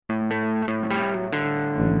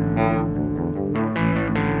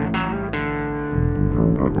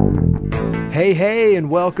Hey, hey, and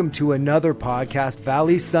welcome to another podcast,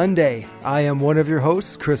 Valley Sunday. I am one of your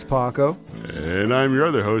hosts, Chris Paco. And I'm your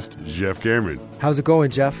other host, Jeff Cameron. How's it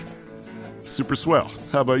going, Jeff? Super swell.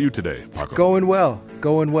 How about you today, Paco? It's going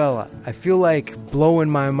well. I feel like blowing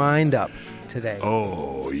my mind up today.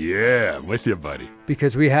 Oh, yeah. I'm with you, buddy.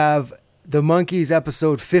 Because we have the Monkees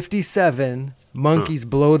episode 57, Monkees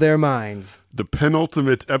Blow Their Minds. The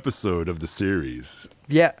penultimate episode of the series.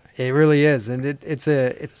 Yeah, it really is. And it's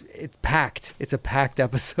packed. It's a packed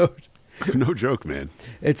episode. No joke, man.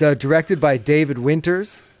 It's directed by David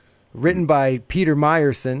Winters, written by Peter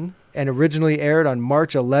Meyerson, and originally aired on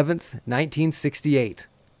March 11th, 1968.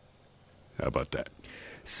 How about that?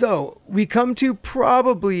 So we come to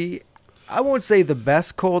probably, I won't say the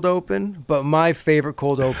best cold open, but my favorite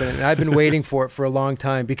cold open. And I've been waiting for it for a long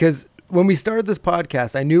time because when we started this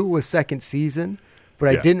podcast, I knew it was second season, but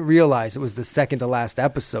I didn't realize it was the second to last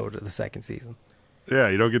episode of the second season. Yeah,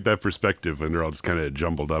 you don't get that perspective when they're all just kind of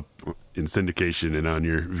jumbled up in syndication and on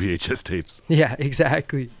your VHS tapes. Yeah,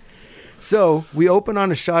 exactly. So we open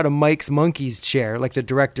on a shot of Mike's Monkees chair, like the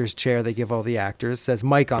director's chair they give all the actors, says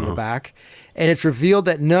Mike on the back. And it's revealed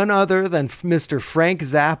that none other than Mr. Frank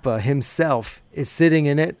Zappa himself is sitting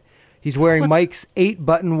in it. He's wearing Mike's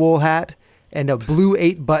 8-button wool hat and a blue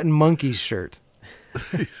 8-button Monkees shirt.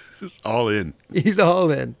 He's all in. He's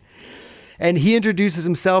all in. And he introduces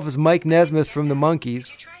himself as Mike Nesmith from the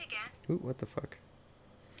Monkees. Try again. Ooh, what the fuck?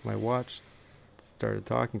 My watch started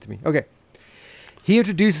talking to me. Okay. He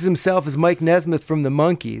introduces himself as Mike Nesmith from the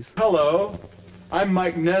Monkees. Hello, I'm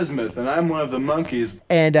Mike Nesmith, and I'm one of the Monkees.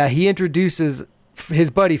 And he introduces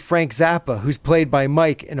his buddy Frank Zappa, who's played by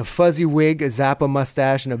Mike in a fuzzy wig, a Zappa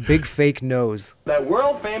mustache, and a big fake nose. That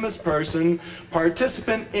world-famous person,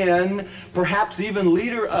 participant in, perhaps even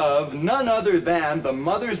leader of, none other than the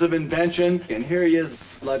Mothers of Invention. And here he is.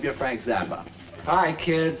 Love you, Frank Zappa. Hi,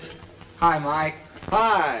 kids. Hi, Mike.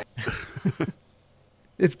 Hi.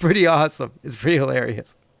 It's pretty awesome. It's pretty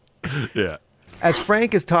hilarious. Yeah. As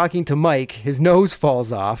Frank is talking to Mike, his nose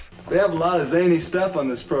falls off. They have a lot of zany stuff on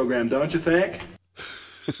this program, don't you think?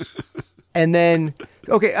 And then,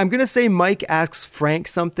 okay, I'm going to say Mike asks Frank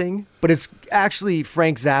something, but it's actually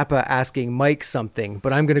Frank Zappa asking Mike something,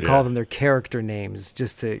 but I'm going to call them their character names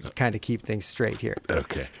just to kind of keep things straight here.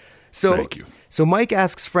 Okay. So, Thank you. So Mike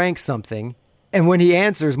asks Frank something, and when he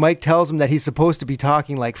answers, Mike tells him that he's supposed to be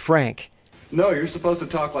talking like Frank. No, you're supposed to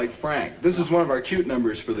talk like Frank. This is one of our cute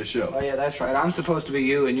numbers for the show. Oh, yeah, that's right. I'm supposed to be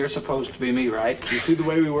you, and you're supposed to be me, right? You see the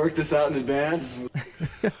way we worked this out in advance?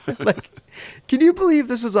 Can you believe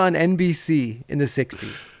this was on NBC in the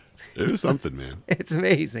 60s? It was something, man. It's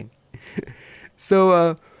amazing.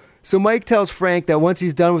 So Mike tells Frank that once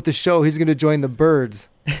he's done with the show, he's going to join the Byrds.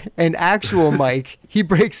 And actual Mike, he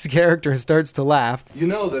breaks character and starts to laugh. You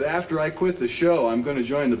know that after I quit the show, I'm going to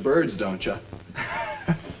join the Byrds, don't you?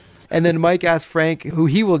 And then Mike asks Frank who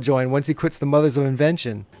he will join once he quits the Mothers of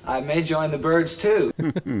Invention. I may join the Byrds, too.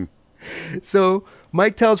 So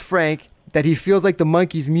Mike tells Frank that he feels like the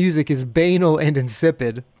Monkees' music is banal and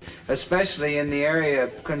insipid. Especially in the area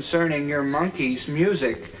concerning your Monkees'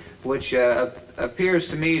 music, which appears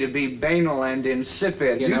to me to be banal and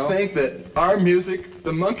insipid, you know? Think that our music,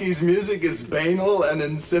 the Monkees' music, is banal and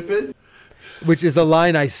insipid? Which is a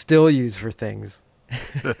line I still use for things.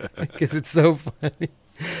 Because it's so funny.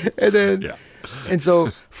 And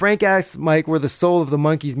so Frank asks Mike where the soul of the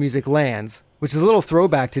Monkees' music lands, which is a little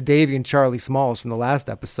throwback to Davey and Charlie Smalls from the last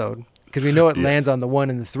episode, because we know it lands on the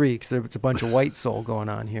 1 and the 3, because it's a bunch of white soul going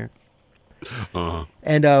on here. Uh-huh.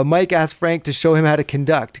 And Mike asks Frank to show him how to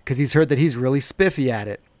conduct, because he's heard that he's really spiffy at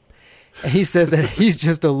it. And he says that he's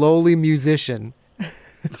just a lowly musician.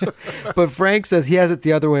 But Frank says he has it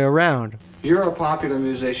the other way around. You're a popular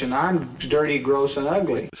musician. I'm dirty, gross, and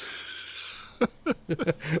ugly.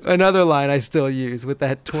 Another line I still use with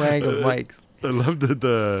that twang of Mike's. I love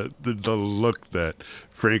the look that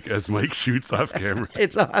Frank as Mike shoots off camera.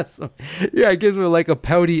 It's awesome. Yeah, it gives him like a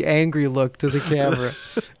pouty, angry look to the camera.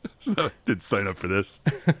 So I did sign up for this.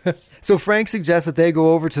 So Frank suggests that they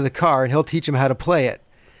go over to the car and he'll teach him how to play it.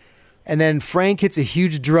 And then Frank hits a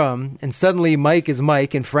huge drum, and suddenly Mike is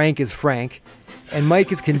Mike and Frank is Frank. And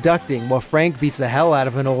Mike is conducting while Frank beats the hell out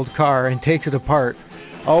of an old car and takes it apart,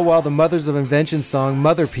 all while the Mothers of Invention song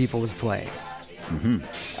Mother People is playing.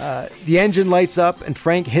 The engine lights up and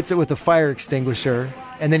Frank hits it with a fire extinguisher,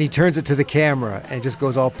 and then he turns it to the camera and it just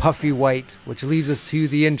goes all puffy white, which leads us to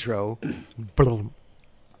the intro.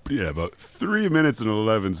 Yeah, about 3 minutes and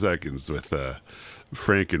 11 seconds with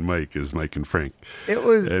Frank and Mike as Mike and Frank. It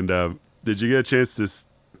was... And did you get a chance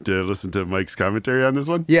to listen to Mike's commentary on this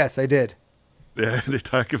one? Yes, I did. Yeah, they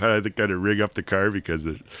talk about how they kind of rig up the car because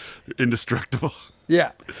they're indestructible.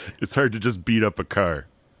 Yeah. It's hard to just beat up a car.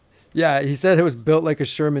 Yeah, he said it was built like a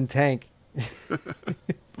Sherman tank.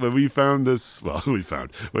 When we found this, when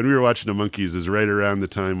we were watching the Monkees is right around the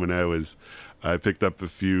time when I picked up a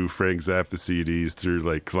few Frank Zappa CDs through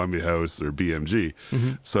like Columbia House or BMG.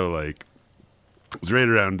 Mm-hmm. So like, it was right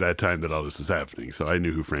around that time that all this was happening. So I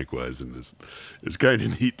knew who Frank was, and it was kind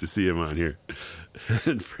of neat to see him on here.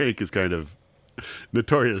 And Frank is kind of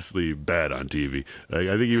notoriously bad on TV. Like,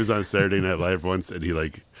 I think he was on Saturday Night Live once, and he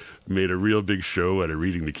like made a real big show out of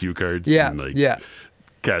reading the cue cards. Yeah, and, like, yeah.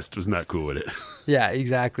 Cast was not cool with it. Yeah,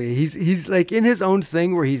 exactly. He's like in his own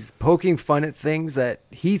thing where he's poking fun at things that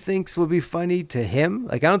he thinks will be funny to him.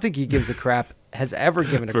 Like, I don't think he gives a crap, has ever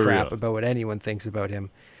given a For crap real. about what anyone thinks about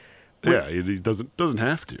him. Yeah, he doesn't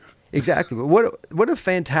have to. Exactly. But what a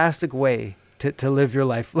fantastic way to live your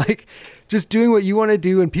life. Like, just doing what you want to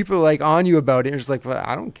do, and people are like on you about it. And you're just like, well,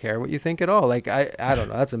 I don't care what you think at all. Like, I don't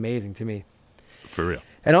know. That's amazing to me. For real.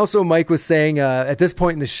 And also, Mike was saying at this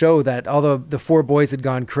point in the show that all the four boys had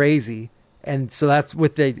gone crazy. And so that's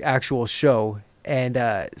with the actual show. And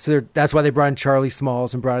so that's why they brought in Charlie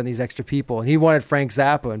Smalls and brought in these extra people. And he wanted Frank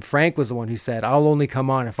Zappa. And Frank was the one who said, I'll only come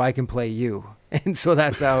on if I can play you. And so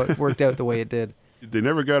that's how it worked out the way it did. They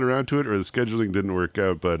never got around to it, or the scheduling didn't work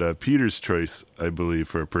out. But Peter's choice, I believe,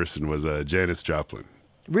 for a person was Janis Joplin.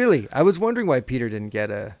 Really? I was wondering why Peter didn't get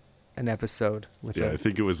an episode with Yeah, him. I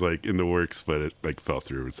think it was like in the works, but it like fell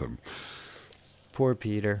through with something. Poor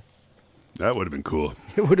Peter. That would have been cool.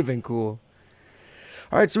 It would have been cool.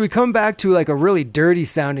 All right, so we come back to like a really dirty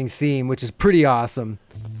sounding theme, which is pretty awesome.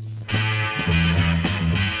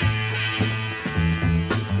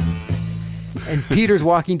 And Peter's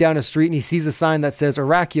walking down a street and he sees a sign that says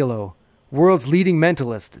Oraculo, world's leading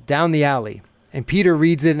mentalist, down the alley. And Peter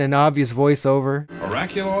reads it in an obvious voiceover.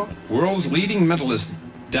 Oraculo, world's leading mentalist,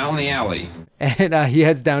 down the alley. And he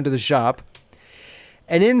heads down to the shop.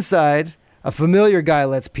 And inside, a familiar guy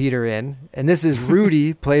lets Peter in. And this is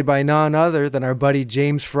Rudy, played by none other than our buddy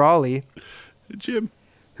James Frawley. Jim.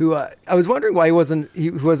 Who I was wondering why he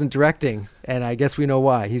wasn't directing. And I guess we know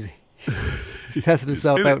why. He's tested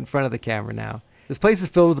himself out in front of the camera now. This place is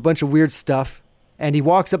filled with a bunch of weird stuff. And he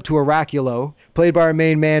walks up to Oraculo, played by our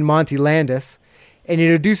main man, Monty Landis. And he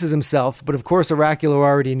introduces himself. But of course, Oraculo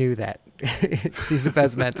already knew that. Because he's the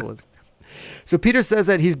best mentalist. So Peter says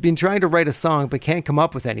that he's been trying to write a song but can't come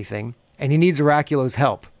up with anything, and he needs Oraculo's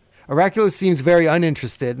help. Oraculo seems very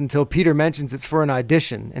uninterested until Peter mentions it's for an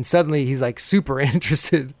audition, and suddenly he's like super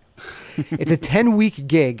interested. It's a 10-week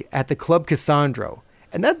gig at the Club Cassandro,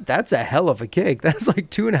 and that's a hell of a gig. That's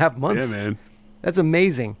like 2.5 months. Yeah, man. That's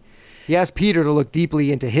amazing. He asks Peter to look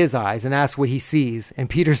deeply into his eyes and asks what he sees, and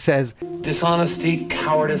Peter says, dishonesty,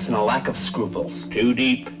 cowardice, and a lack of scruples. Too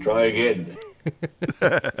deep. Try again.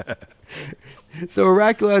 So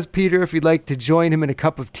Oraculo asks Peter if he'd like to join him in a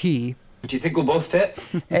cup of tea. Do you think we'll both fit?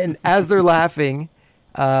 And as they're laughing,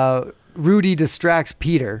 Rudy distracts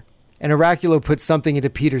Peter, and Oraculo puts something into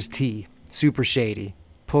Peter's tea. Super shady.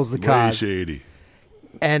 Pulls the Way cause. shady.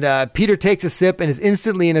 And Peter takes a sip and is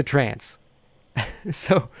instantly in a trance.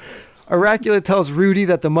 So Oraculo tells Rudy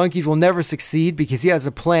that the Monkees will never succeed because he has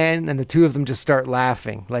a plan, and the two of them just start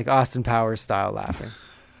laughing, like Austin Powers style laughing.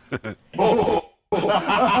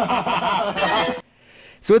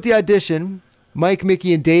 So at the audition, Mike,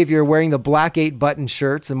 Mickey, and Davey are wearing the black 8-button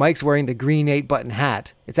shirts, and Mike's wearing the green 8-button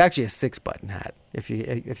hat. It's actually a 6-button hat if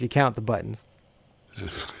you count the buttons.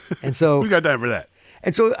 And so We got time for that.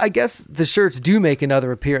 And so I guess the shirts do make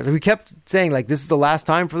another appearance. We kept saying like this is the last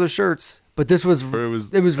time for the shirts, but this was Or it was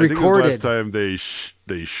I think recorded. it was the last time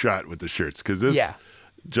they shot with the shirts, because this, Yeah.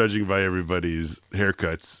 judging by everybody's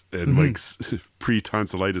haircuts and Mm-hmm. Mike's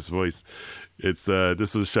pre-tonsillitis voice, it's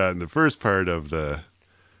this was shot in the first part of the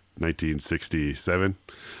 1967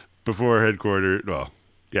 before headquarters. Well,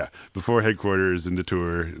 yeah, before headquarters and the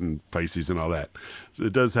tour and Pisces and all that. So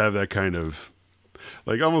it does have that kind of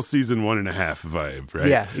like almost season 1.5 vibe, right?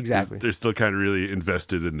 Yeah, exactly. They're still kind of really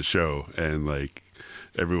invested in the show, and like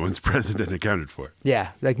everyone's present and accounted for.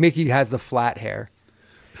 Yeah, like Mickey has the flat hair.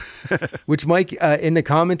 Which Mike, in the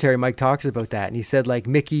commentary, Mike talks about that. And he said like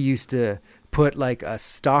Mickey used to put like a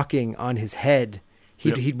stocking on his head.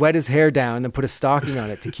 He'd wet his hair down and then put a stocking on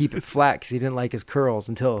it to keep it flat because he didn't like his curls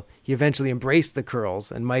until he eventually embraced the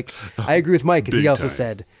curls. And Mike, I agree with Mike because he Big also time.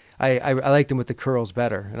 said, I liked him with the curls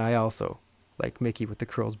better. And I also like Mickey with the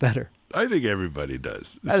curls better. I think everybody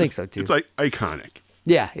does. I think so, too. It's like iconic.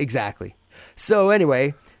 Yeah, exactly. So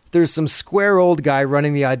anyway, there's some square old guy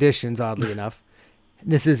running the auditions, oddly enough.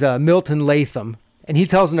 This is Milton Latham, and he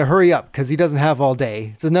tells him to hurry up because he doesn't have all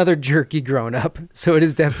day. It's another jerky grown-up, so it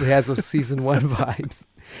is definitely has those season 1 vibes.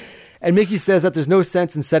 And Mickey says that there's no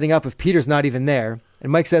sense in setting up if Peter's not even there.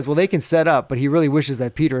 And Mike says, well, they can set up, but he really wishes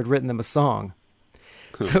that Peter had written them a song.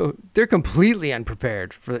 So they're completely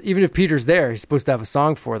unprepared. Even if Peter's there, he's supposed to have a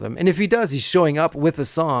song for them. And if he does, he's showing up with a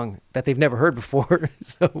song that they've never heard before.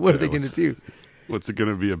 So what are they going to do? What's it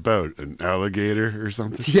going to be about? An alligator or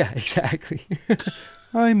something? Yeah, exactly.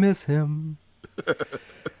 I miss him.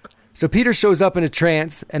 So Peter shows up in a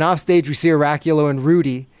trance, and off stage we see Oraculo and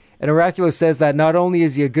Rudy. And Oraculo says that not only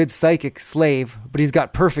is he a good psychic slave, but he's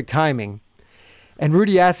got perfect timing. And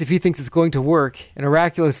Rudy asks if he thinks it's going to work, and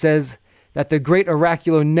Oraculo says that the great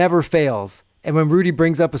Oraculo never fails. And when Rudy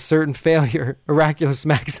brings up a certain failure, Oraculo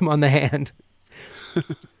smacks him on the hand.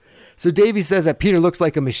 So Davey says that Peter looks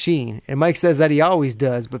like a machine, and Mike says that he always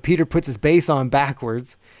does, but Peter puts his bass on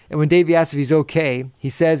backwards. And when Davey asks if he's okay, he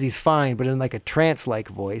says he's fine, but in like a trance-like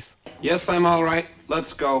voice. Yes, I'm all right.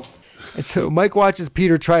 Let's go. And so Mike watches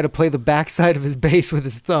Peter try to play the backside of his bass with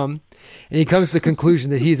his thumb, and he comes to the conclusion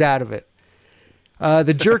that he's out of it.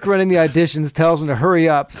 The jerk running the auditions tells him to hurry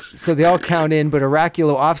up, so they all count in, but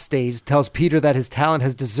Oraculo offstage tells Peter that his talent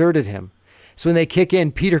has deserted him. So when they kick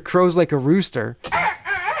in, Peter crows like a rooster.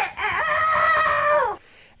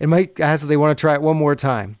 And Mike asks if they want to try it one more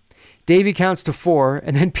time. Davey counts to 4,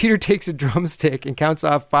 and then Peter takes a drumstick and counts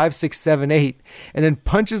off 5, 6, 7, 8, and then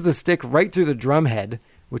punches the stick right through the drum head,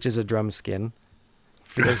 which is a drum skin,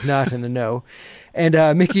 for those not in the know. And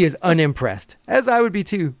Mickey is unimpressed, as I would be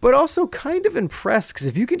too, but also kind of impressed, because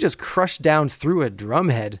if you can just crush down through a drum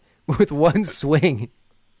head with one swing,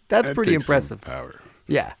 that's That pretty takes some impressive. power.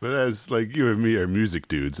 Yeah. But as like you and me are music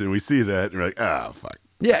dudes, and we see that, and we're like, fuck.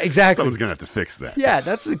 Yeah, exactly. Someone's going to have to fix that. Yeah,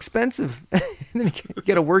 that's expensive. And then you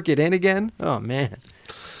got to work it in again. Oh, man.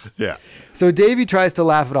 Yeah. So Davey tries to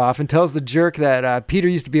laugh it off and tells the jerk that Peter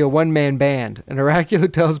used to be a one-man band. And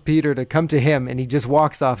Oraculo tells Peter to come to him, and he just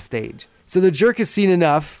walks off stage. So the jerk has seen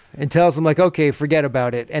enough and tells him, like, okay, forget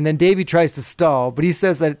about it. And then Davey tries to stall, but he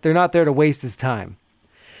says that they're not there to waste his time.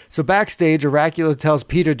 So backstage, Oraculo tells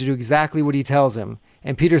Peter to do exactly what he tells him.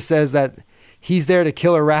 And Peter says that he's there to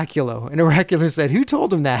kill Oraculo. And Oraculo said, who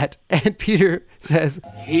told him that? And Peter says,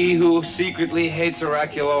 He who secretly hates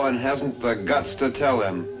Oraculo and hasn't the guts to tell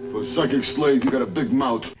him. For a psychic slave, you got a big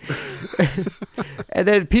mouth. and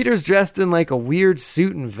then Peter's dressed in like a weird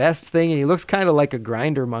suit and vest thing, and he looks kind of like a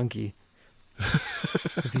grinder monkey.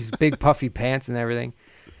 With these big puffy pants and everything.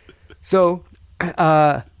 So,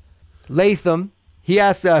 Latham, he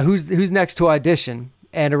asks who's next to audition,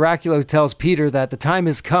 and Oraculo tells Peter that the time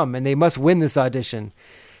has come and they must win this audition.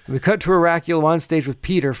 And we cut to Oraculo on stage with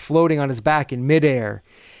Peter floating on his back in midair.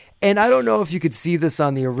 And I don't know if you could see this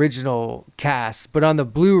on the original cast, but on the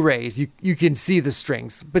Blu-rays, you can see the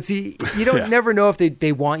strings. But see, you don't never know if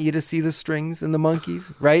they want you to see the strings in the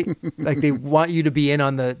Monkees, right? Like they want you to be in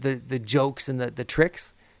on the jokes and the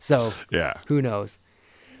tricks. So who knows?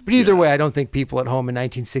 But either way, I don't think people at home in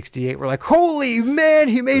 1968 were like, holy man,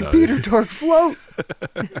 he made Peter Tork float.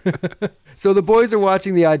 So the boys are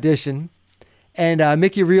watching the audition, and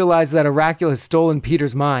Mickey realizes that Oraculo has stolen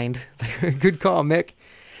Peter's mind. It's like, good call, Mick.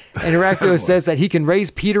 And Oraculo says that he can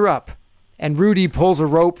raise Peter up, and Rudy pulls a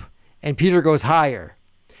rope, and Peter goes higher.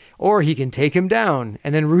 Or he can take him down,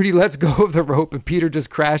 and then Rudy lets go of the rope, and Peter just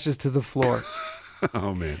crashes to the floor.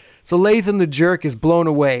 Oh, man. So Latham the jerk is blown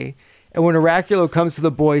away, and when Oraculo comes to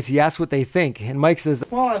the boys, he asks what they think, and Mike says,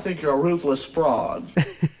 well, I think you're a ruthless fraud.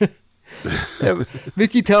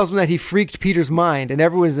 Mickey tells him that he freaked Peter's mind, and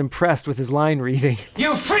everyone is impressed with his line reading.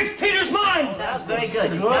 You freaked Peter's mind! That was very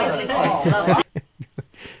good. Nicely put. Lovely.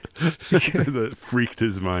 That freaked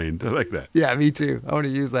his mind. I like that. Yeah, me too. I want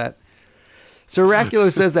to use that. So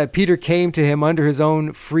Oraculo says that Peter came to him under his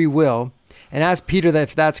own free will and asked Peter that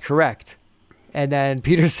if that's correct. And then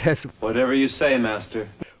Peter says, Whatever you say, master.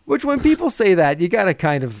 which when people say that, you got to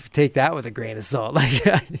kind of take that with a grain of salt. Like,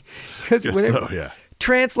 because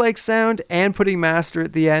trance-like sound and putting master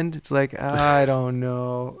at the end, it's like, I don't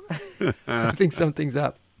know. I think something's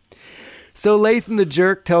up. So Latham the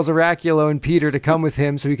jerk tells Oraculo and Peter to come with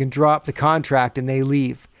him so he can drop the contract, and they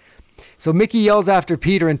leave. So Mickey yells after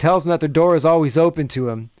Peter and tells him that the door is always open to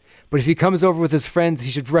him. But if he comes over with his friends,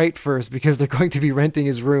 he should write first because they're going to be renting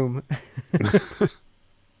his room.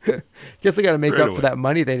 Guess they got to make up for that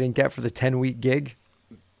money they didn't get for the 10-week gig.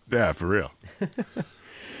 Yeah, for real.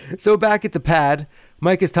 So back at the pad,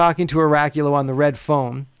 Mike is talking to Oraculo on the red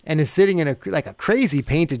phone and is sitting in a crazy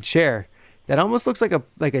painted chair that almost looks like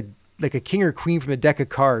a king or queen from a deck of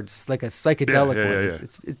cards, like a psychedelic one. Yeah.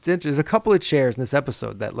 It's interesting. There's a couple of chairs in this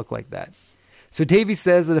episode that look like that. So Davey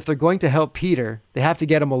says that if they're going to help Peter, they have to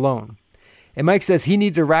get him alone. And Mike says he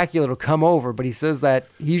needs Oraculo to come over, but he says that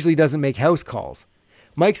he usually doesn't make house calls.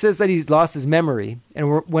 Mike says that he's lost his memory,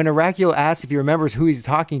 and when Oraculo asks if he remembers who he's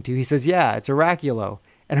talking to, he says, yeah, it's Oraculo.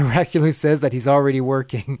 And Oraculo says that he's already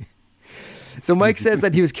working. So Mike says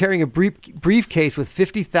that he was carrying a briefcase with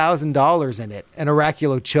 $50,000 in it, and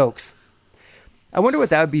Oraculo chokes. I wonder what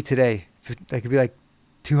that would be today. That could be like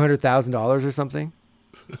 $200,000 or something.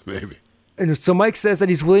 Maybe. And so Mike says that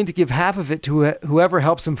he's willing to give half of it to whoever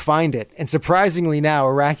helps him find it. And surprisingly now,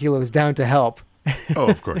 Oraculo is down to help. Oh,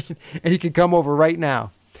 of course. And he can come over right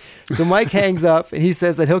now. So Mike hangs up, and he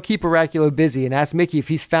says that he'll keep Oraculo busy and asks Mickey if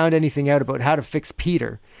he's found anything out about how to fix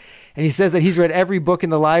Peter. And he says that he's read every book in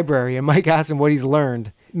the library, and Mike asks him what he's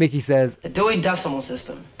learned. Mickey says, The Dewey Decimal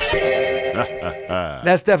System.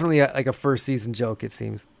 That's definitely like a first season joke, it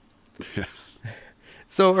seems. Yes.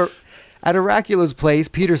 So at Oraculo's place,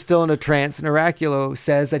 Peter's still in a trance, and Oraculo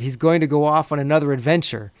says that he's going to go off on another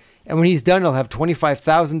adventure. And when he's done, he'll have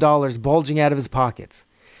 $25,000 bulging out of his pockets.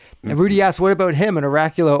 And Rudy asks, what about him? And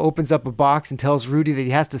Oraculo opens up a box and tells Rudy that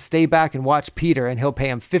he has to stay back and watch Peter, and he'll pay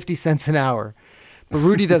him 50 cents an hour. But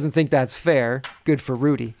Rudy doesn't think that's fair. Good for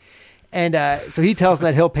Rudy. And so he tells him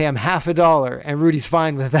that he'll pay him $50, and Rudy's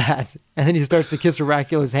fine with that. And then he starts to kiss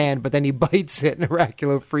Oraculo's hand, but then he bites it, and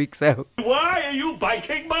Oraculo freaks out. Why are you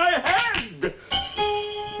biting my hand?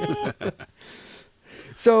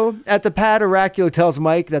 So at the pad, Oraculo tells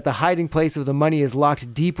Mike that the hiding place of the money is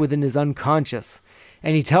locked deep within his unconscious.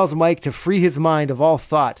 And he tells Mike to free his mind of all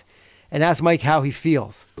thought and asks Mike how he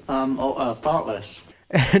feels. Thoughtless.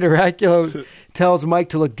 And Oraculo tells Mike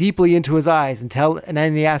to look deeply into his eyes and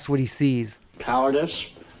then he asks what he sees. Cowardice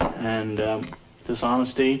and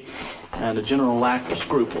dishonesty and a general lack of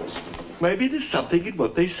scruples. Maybe there's something in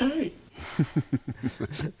what they say.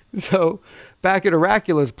 So back at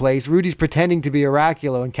Oraculo's place, Rudy's pretending to be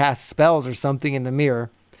Oraculo and casts spells or something in the mirror.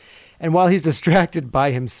 And while he's distracted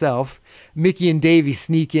by himself, Mickey and Davy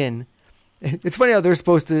sneak in. It's funny how they're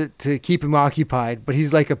supposed to keep him occupied, but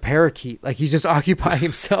he's like a parakeet. Like he's just occupying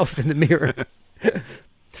himself in the mirror.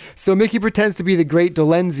 So Mickey pretends to be the great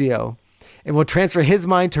Dolenzio and will transfer his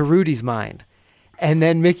mind to Rudy's mind. And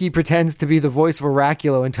then Mickey pretends to be the voice of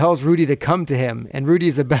Oraculo and tells Rudy to come to him. And Rudy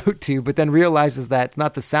is about to, but then realizes that it's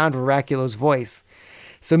not the sound of Oraculo's voice.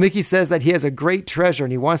 So Mickey says that he has a great treasure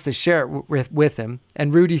and he wants to share it with him.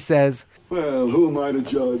 And Rudy says, well, who am I to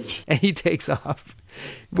judge? And he takes off.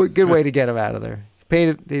 Good way to get him out of there.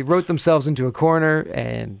 They wrote themselves into a corner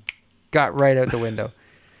and got right out the window.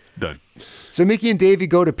 Done. So Mickey and Davy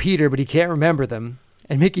go to Peter, but he can't remember them.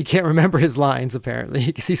 And Mickey can't remember his lines, apparently,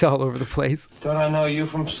 because he's all over the place. Don't I know you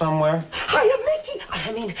from somewhere? Hi,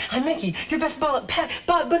 I'm Mickey. I'm Mickey, your best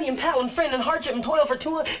buddy and pal and friend and hardship and toil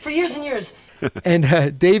for years and years.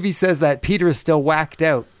 And Davy says that Peter is still whacked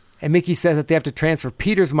out. And Mickey says that they have to transfer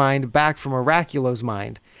Peter's mind back from Oraculo's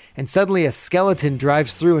mind. And suddenly a skeleton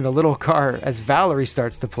drives through in a little car as Valerie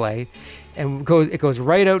starts to play. And it goes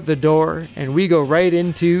right out the door, and we go right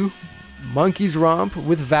into Monkey's Romp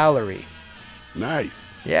with Valerie.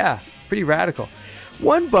 Nice. Yeah, pretty radical.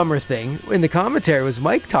 One bummer thing in the commentary was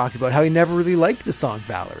Mike talked about how he never really liked the song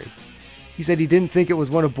Valerie. He said he didn't think it was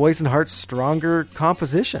one of Boyce and Hart's stronger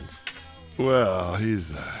compositions. Well,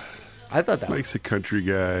 I thought that Mike's a country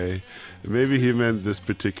guy. Maybe he meant this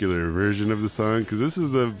particular version of the song, because this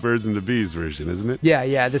is the Birds and the Bees version, isn't it?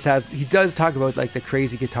 Yeah. He does talk about like the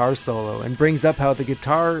crazy guitar solo and brings up how the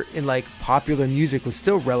guitar in like popular music was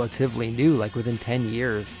still relatively new, like within 10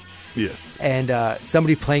 years. Yes. And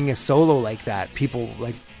somebody playing a solo like that, people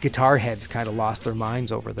like guitar heads kind of lost their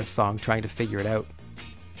minds over this song trying to figure it out.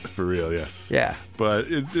 For real, yes. Yeah. But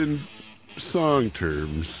in song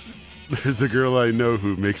terms, there's a girl I know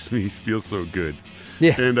who makes me feel so good.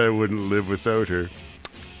 Yeah. And I wouldn't live without her,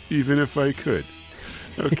 even if I could.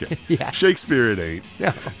 Okay. Yeah. Shakespeare it ain't.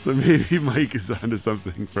 No. So maybe Mike is onto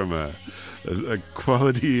something from a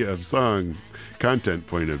quality of song content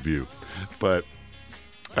point of view. But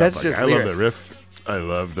that's just lyrics. I love the riff. I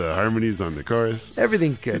love the harmonies on the chorus.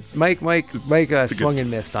 Everything's good. Mike swung and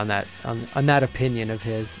missed on that opinion of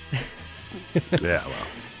his. Yeah, well,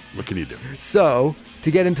 what can you do? So,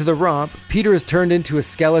 to get into the romp, Peter is turned into a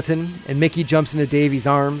skeleton, and Mickey jumps into Davy's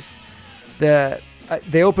arms. They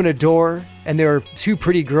open a door, and there are two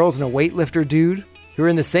pretty girls and a weightlifter dude who are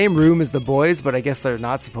in the same room as the boys, but I guess they're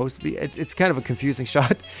not supposed to be. It's kind of a confusing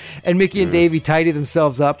shot. And Mickey and Davy tidy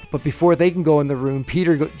themselves up, but before they can go in the room,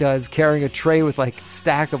 Peter does, carrying a tray with like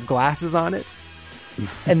stack of glasses on it.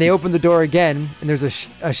 And they open the door again, and there's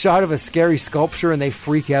a shot of a scary sculpture, and they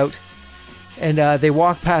freak out. And they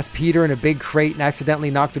walk past Peter in a big crate and accidentally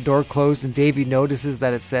knock the door closed, and Davy notices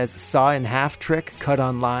that it says saw in half trick, cut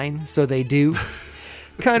on line, so they do.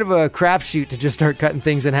 Kind of a crapshoot to just start cutting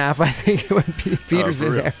things in half, I think, when Peter's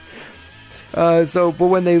in there. But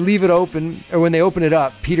when they leave it open, or when they open it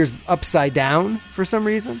up, Peter's upside down for some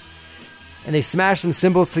reason. And they smash some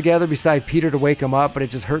cymbals together beside Peter to wake him up, but it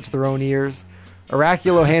just hurts their own ears.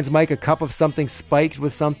 Oraculo hands Mike a cup of something spiked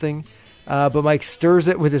with something, but Mike stirs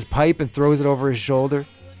it with his pipe and throws it over his shoulder.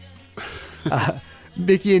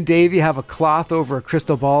 Mickey and Davey have a cloth over a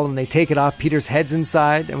crystal ball, and they take it off. Peter's head's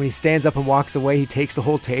inside, and when he stands up and walks away, he takes the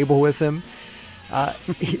whole table with him.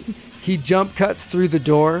 He jump cuts through the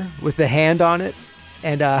door with the hand on it,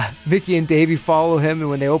 and Mickey and Davey follow him, and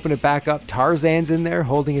when they open it back up, Tarzan's in there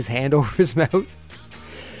holding his hand over his mouth.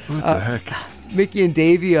 What the heck? Mickey and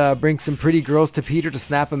Davey bring some pretty girls to Peter to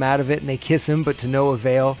snap him out of it, and they kiss him, but to no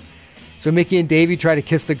avail. So Mickey and Davey try to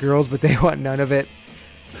kiss the girls, but they want none of it.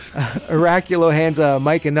 Oraculo hands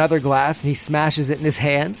Mike another glass, and he smashes it in his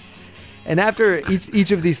hand. And after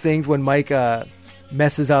each of these things, when Mike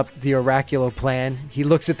messes up the Oraculo plan, he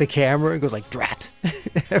looks at the camera and goes like, drat,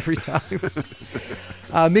 every time.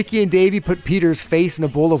 Mickey and Davey put Peter's face in a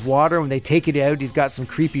bowl of water. When they take it out, he's got some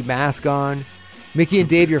creepy mask on. Mickey and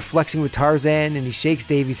Davey are flexing with Tarzan, and he shakes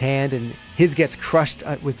Davey's hand, and his gets crushed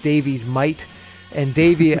with Davey's might. And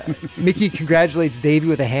Mickey congratulates Davey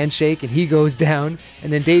with a handshake, and he goes down,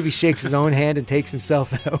 and then Davey shakes his own hand and takes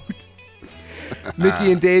himself out.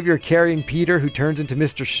 Mickey and Davey are carrying Peter, who turns into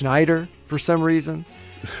Mr. Schneider for some reason.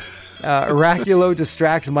 Oraculo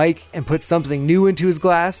distracts Mike and puts something new into his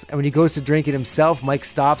glass, and when he goes to drink it himself, Mike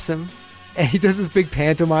stops him, and he does this big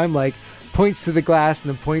pantomime, like points to the glass and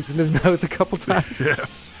then points in his mouth a couple times. Yeah.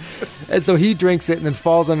 And so he drinks it and then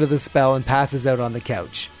falls under the spell and passes out on the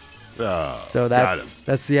couch. So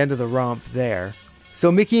that's the end of the romp there.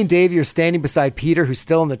 So Mickey and Davey are standing beside Peter, who's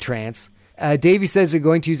still in the trance. Davey says they're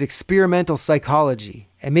going to use experimental psychology,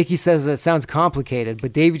 and Mickey says it sounds complicated,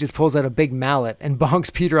 but Davey just pulls out a big mallet and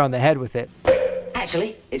bonks Peter on the head with it.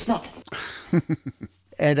 Actually, it's not.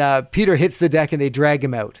 And Peter hits the deck and they drag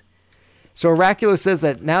him out. So Oraculo says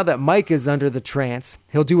that now that Mike is under the trance,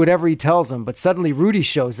 he'll do whatever he tells him, but suddenly Rudy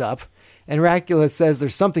shows up, and Oraculo says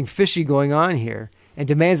there's something fishy going on here, and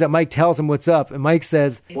demands that Mike tells him what's up. And Mike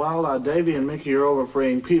says, Well, Davey and Mickey are over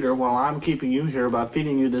freeing Peter while I'm keeping you here by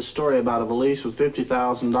feeding you this story about a valise with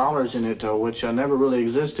 $50,000 in it, which never really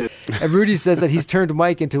existed. And Rudy says that he's turned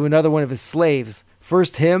Mike into another one of his slaves.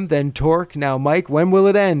 First him, then Torque, now Mike. When will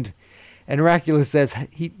it end? And Oraculo says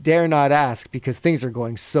he dare not ask because things are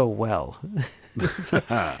going so well.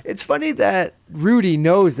 It's funny that Rudy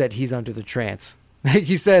knows that he's under the trance. Like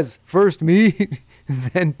he says, first me,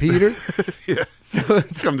 then Peter. Yeah. So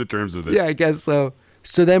let's come to terms with it. Yeah, I guess so.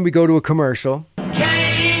 So then we go to a commercial.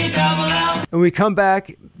 When we come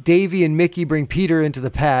back, Davey and Mickey bring Peter into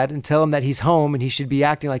the pad and tell him that he's home and he should be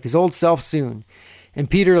acting like his old self soon. And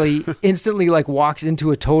Peter instantly walks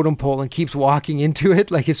into a totem pole and keeps walking into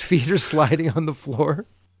it like his feet are sliding on the floor.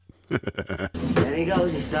 There he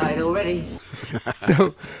goes, he's died already.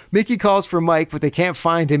 So Mickey calls for Mike, but they can't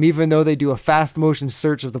find him even though they do a fast motion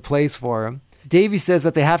search of the place for him. Davey says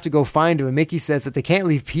that they have to go find him, and Mickey says that they can't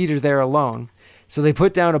leave Peter there alone. So they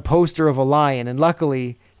put down a poster of a lion, and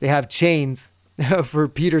luckily they have chains for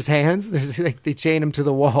Peter's hands. They chain him to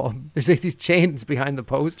the wall. There's these chains behind the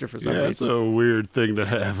poster for some reason. That's a weird thing to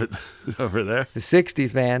have it over there. The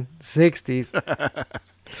 60s, man. 60s.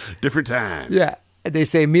 Different times. Yeah. They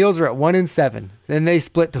say meals are at 1 and 7. Then they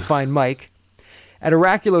split to find Mike. At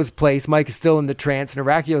Oraculo's place, Mike is still in the trance, and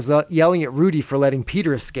Oraculo's yelling at Rudy for letting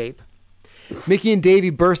Peter escape. Mickey and Davey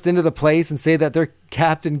burst into the place and say that they're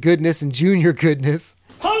Captain Goodness and Junior Goodness.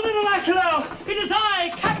 Hold it, Oraculo! It is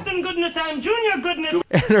I, Captain Goodness and Junior Goodness!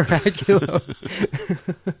 And Oraculo...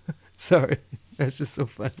 Sorry, that's just so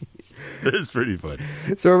funny. That is pretty funny.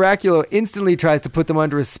 So Oraculo instantly tries to put them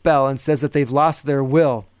under a spell and says that they've lost their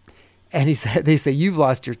will. And they say, you've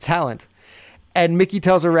lost your talent. And Mickey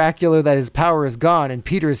tells Oraculo that his power is gone and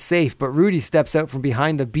Peter is safe, but Rudy steps out from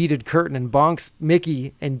behind the beaded curtain and bonks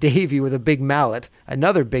Mickey and Davey with a big mallet,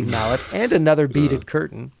 another big mallet, and another beaded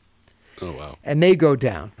curtain. Oh, wow. And they go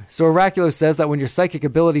down. So Oraculo says that when your psychic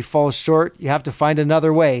ability falls short, you have to find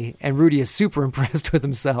another way, and Rudy is super impressed with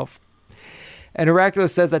himself. And Oraculo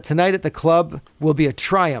says that tonight at the club will be a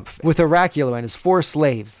triumph with Oraculo and his 4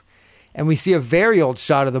 slaves. And we see a very old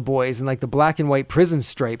shot of the boys in the black and white prison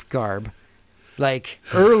striped garb.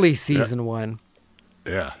 Early season 1.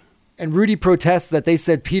 Yeah. And Rudy protests that they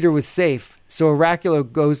said Peter was safe. So Oraculo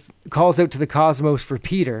calls out to the Cosmos for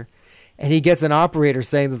Peter. And he gets an operator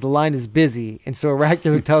saying that the line is busy. And so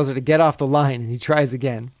Oraculo tells her to get off the line, and he tries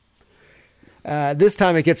again. This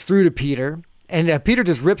time it gets through to Peter. And Peter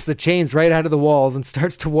just rips the chains right out of the walls and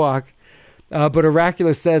starts to walk. But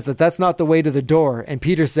Oraculo says that that's not the way to the door. And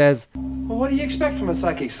Peter says, Well, what do you expect from a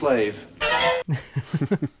psychic slave?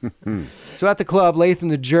 So at the club, Latham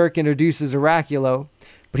the Jerk introduces Oraculo,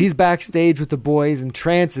 but he's backstage with the boys in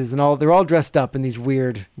trances and all. They're all dressed up in these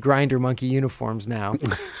weird grinder monkey uniforms now.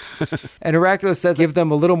 And Oraculo says give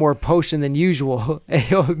them a little more potion than usual, and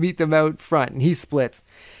he'll meet them out front, and he splits.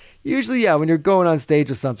 Usually, yeah, when you're going on stage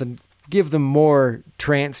with something, give them more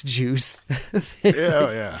trance juice.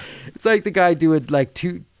 Yeah. It's like the guy doing like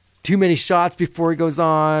too many shots before he goes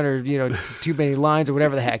on, or too many lines or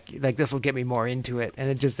whatever the heck. Like, this will get me more into it, and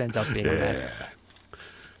it just ends up being a mess.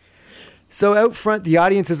 So out front, the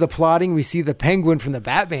audience is applauding. We see the Penguin from the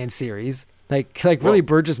Batman series, like really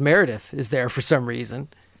Burgess Meredith is there for some reason.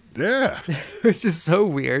 Yeah, which is so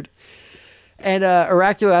weird. And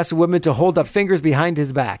Oraculo asks a woman to hold up fingers behind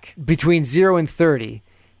his back between 0 and 30.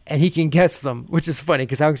 And he can guess them, which is funny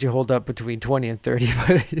because how could you hold up between 20 and 30?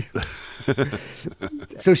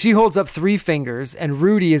 So she holds up 3 fingers, and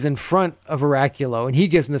Rudy is in front of Oraculo, and he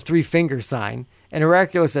gives him the 3-finger sign. And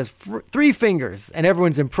Oraculo says, 3 fingers, and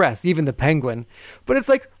everyone's impressed, even the Penguin. But it's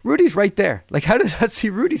like, Rudy's right there. Like, how did I not see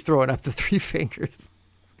Rudy throwing up the 3 fingers?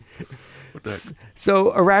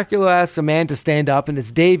 So Oraculo asks a man to stand up, and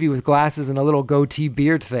it's Davey with glasses and a little goatee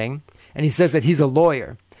beard thing. And he says that he's a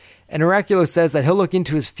lawyer. And Oraculo says that he'll look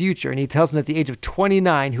into his future, and he tells him at the age of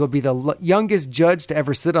 29, he will be the youngest judge to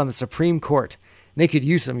ever sit on the Supreme Court. And they could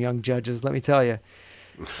use some young judges, let me tell you.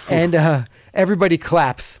 And everybody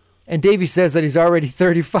claps. And Davey says that he's already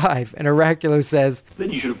 35. And Oraculo says, then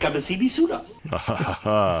you should have come to see me sooner.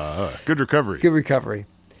 Good recovery. Good recovery.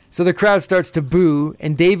 So the crowd starts to boo,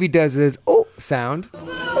 and Davey does his oh sound.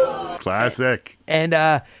 Classic. And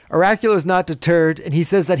Oraculo is not deterred, and he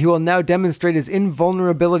says that he will now demonstrate his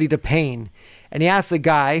invulnerability to pain. And he asks a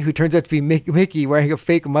guy who turns out to be Mickey wearing a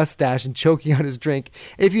fake mustache and choking on his drink.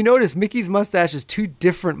 And if you notice, Mickey's mustache is 2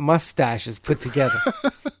 different mustaches put together.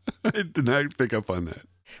 I did not pick up on that.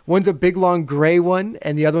 One's a big, long gray one,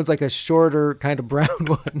 and the other one's like a shorter, kind of brown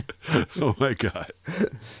one. Oh, my God.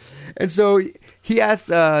 And so he asks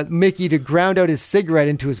Mickey to ground out his cigarette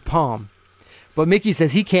into his palm. But Mickey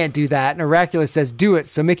says he can't do that, and Oraculo says do it.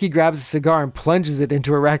 So Mickey grabs a cigar and plunges it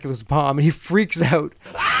into Oraculo's palm, and he freaks out.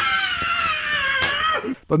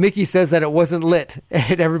 But Mickey says that it wasn't lit,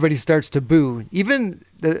 and everybody starts to boo. Even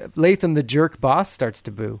Latham the Jerk boss starts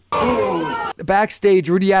to boo. Backstage,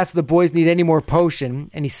 Rudy asks the boys need any more potion,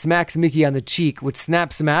 and he smacks Mickey on the cheek, which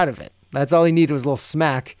snaps him out of it. That's all he needed was a little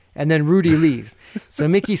smack, and then Rudy leaves. So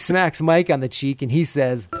Mickey smacks Mike on the cheek, and he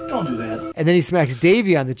says, don't do that. And then he smacks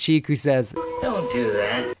Davey on the cheek, who says, don't do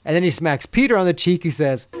that. And then he smacks Peter on the cheek, who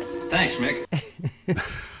says, thanks, Mick.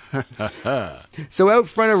 So out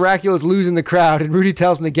front, Oraculo's losing the crowd, and Rudy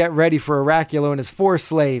tells him to get ready for Oraculo and his 4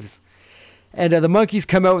 slaves. And the monkeys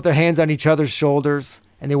come out with their hands on each other's shoulders,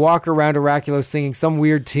 and they walk around Oraculo singing some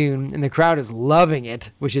weird tune, and the crowd is loving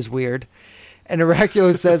it, which is weird. And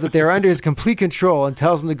Oraculo says that they're under his complete control and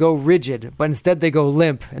tells them to go rigid, but instead they go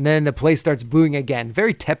limp, and then the place starts booing again.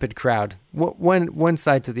 Very tepid crowd, one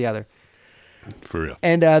side to the other. For real.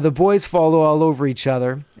 And the boys follow all over each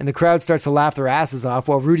other, and the crowd starts to laugh their asses off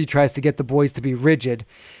while Rudy tries to get the boys to be rigid.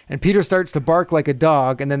 And Peter starts to bark like a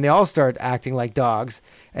dog, and then they all start acting like dogs.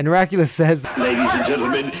 And Oraculo says, ladies and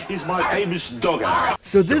gentlemen, is my famous dog hour.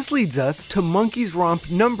 So this leads us to Monkey's Romp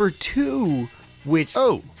number 2, which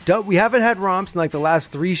we haven't had romps in like the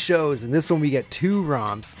last 3 shows, and this one we get 2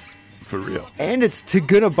 romps. For real. And it's to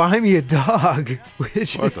Gonna Buy Me a Dog,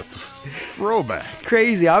 which is a throwback.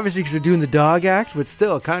 Crazy, obviously because they're doing the dog act, but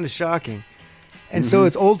still kind of shocking. And so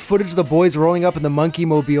it's old footage of the boys rolling up in the Monkey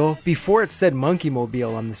Mobile. Before it said Monkey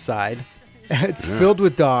Mobile on the side. It's filled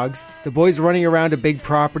with dogs. The boys running around a big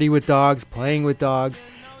property with dogs, playing with dogs.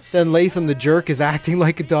 Then Latham the Jerk is acting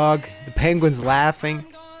like a dog. The Penguin's laughing.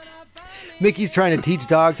 Mickey's trying to teach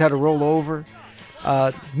dogs how to roll over.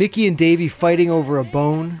 Mickey and Davey fighting over a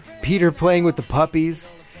bone. Peter playing with the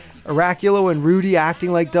puppies. Oraculo and Rudy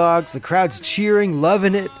acting like dogs. The crowd's cheering,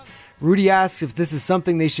 loving it. Rudy asks if this is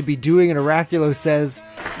something they should be doing, and Oraculo says,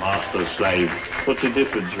 master, slave, what's the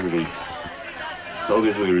difference, Rudy? As long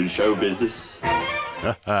as we're in show business.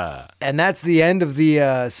 And that's the end of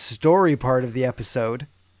the story part of the episode.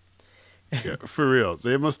 Yeah, for real.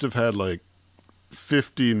 They must have had like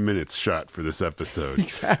 15 minutes shot for this episode.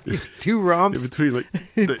 Exactly. 2 romps. In between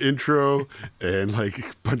like the intro and like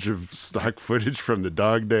a bunch of stock footage from the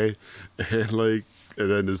dog day and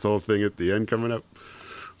then this whole thing at the end coming up.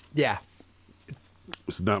 Yeah.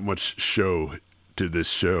 There's not much show to this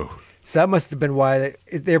show. So that must have been why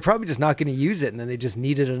they're probably just not going to use it, and then they just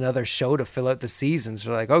needed another show to fill out the seasons. So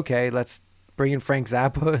they're like, okay, let's bring in Frank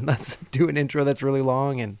Zappa and let's do an intro that's really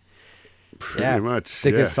long and pretty much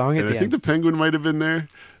stick a song at the end. I think the Penguin might have been there.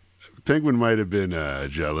 Penguin might have been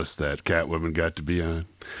jealous that Catwoman got to be on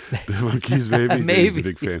the Monkees, maybe. Maybe. He's a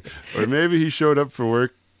big fan. Or maybe he showed up for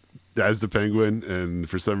work as the Penguin, and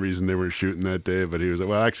for some reason they weren't shooting that day, but he was like,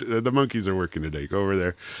 well, actually, the Monkees are working today. Go over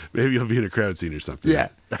there. Maybe you'll be in a crowd scene or something. Yeah.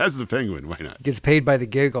 As the Penguin, why not? Gets paid by the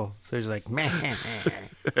giggle. So he's like, meh.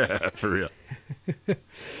 For real.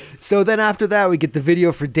 So then after that, we get the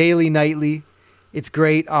video for Daily Nightly. It's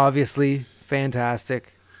great, obviously.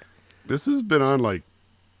 Fantastic. This has been on like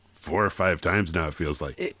 4 or 5 times now, it feels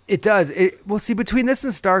like. It does. Well, see, between this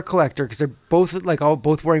and Star Collector, because they're both like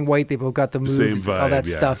both wearing white, they both got the moves, Same vibe, all that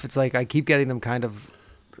yeah. stuff. It's like I keep getting them kind of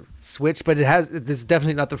switched, but this is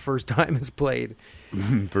definitely not the first time it's played.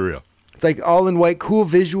 For real. It's like all in white, cool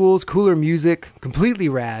visuals, cooler music, completely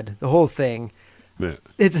rad, the whole thing. Yeah.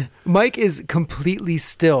 Mike is completely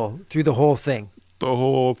still through the whole thing. The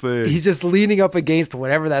whole thing. He's just leaning up against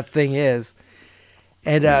whatever that thing is.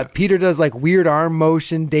 And Peter does like weird arm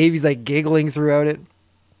motion. Davey's like giggling throughout it.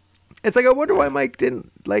 It's like, I wonder why Mike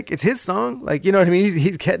didn't, like, it's his song. Like, you know what I mean?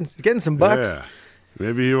 He's getting some bucks. Yeah.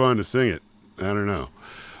 Maybe he wanted to sing it. I don't know.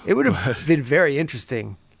 It would have been very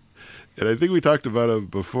interesting. And I think we talked about it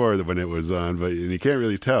before when it was on, and you can't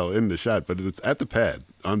really tell in the shot, but it's at the pad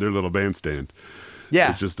on their little bandstand. Yeah.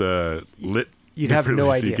 It's just lit. You'd have no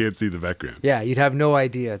so idea. you can't see the background. Yeah, you'd have no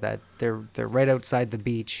idea that they're right outside the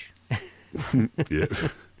beach. Yeah.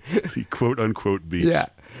 The quote unquote beach. Yeah.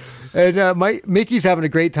 And Mickey's having a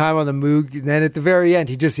great time on the Moog, and then at the very end,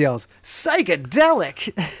 he just yells,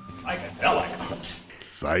 "Psychedelic!"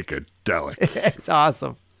 Psychedelic. It's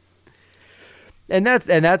awesome. And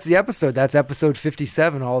that's the episode. That's episode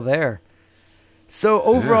 57, all there. So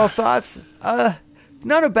overall thoughts,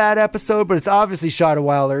 not a bad episode, but it's obviously shot a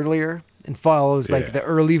while earlier and follows like the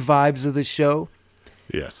early vibes of the show.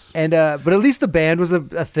 Yes. And but at least the band was a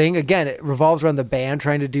thing. Again, it revolves around the band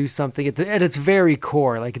trying to do something at its very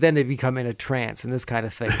core. Like then they become in a trance and this kind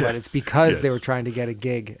of thing. But it's because they were trying to get a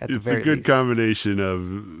gig at the very It's a good least. combination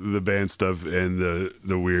of the band stuff and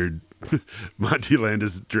the weird Monty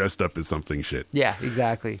Landis dressed up as something shit. Yeah,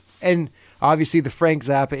 exactly. And obviously the Frank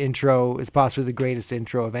Zappa intro is possibly the greatest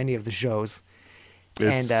intro of any of the shows.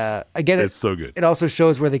 And again, it's so good. It also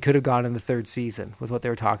shows where they could have gone in the third season with what they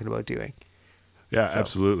were talking about doing. Yeah,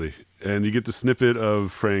 absolutely. And you get the snippet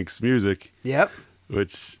of Frank's music. Yep.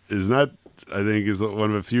 Which is not, I think, is one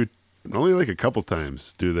of a few, only like a couple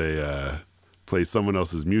times do they play someone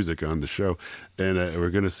else's music on the show. And we're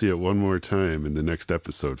going to see it one more time in the next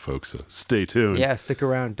episode, folks. So stay tuned. Yeah, stick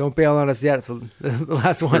around. Don't bail on us yet. It's the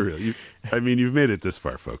last one. For real. You've made it this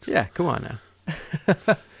far, folks. Yeah, come on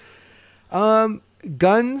now.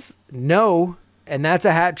 Guns, no. And that's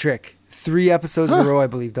a hat trick. 3 episodes in a row, I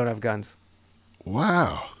believe, don't have guns.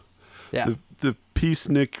 Wow. Yeah. The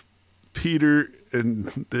peacenik Peter and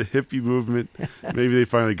the hippie movement, maybe they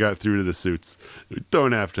finally got through to the suits. We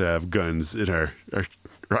don't have to have guns in our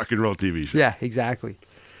rock and roll TV show. Yeah, exactly.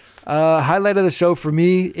 Highlight of the show for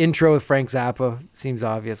me, intro with Frank Zappa. Seems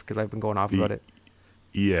obvious because I've been going off about it.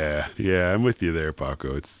 Yeah, I'm with you there,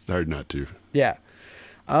 Paco. It's hard not to. Yeah.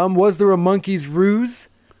 Was there a monkey's ruse?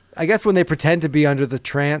 I guess when they pretend to be under the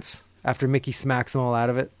trance after Mickey smacks them all out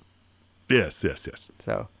of it. Yes.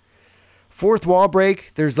 So, fourth wall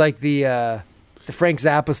break. There's like the Frank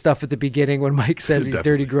Zappa stuff at the beginning when Mike says he's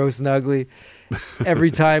dirty, gross, and ugly. Every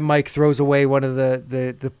time Mike throws away one of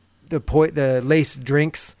the laced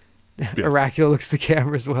drinks, Oracula looks at the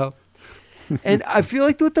camera as well. And I feel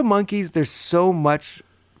like with the Monkees, there's so much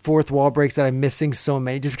fourth wall breaks that I'm missing so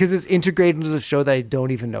many, just because it's integrated into the show that I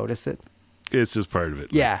don't even notice it. It's just part of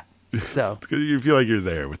it. Yeah. So you feel like you're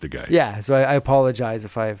there with the guys. Yeah, so I apologize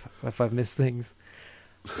if I've missed things.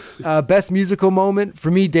 Best musical moment for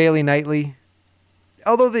me, Daily Nightly.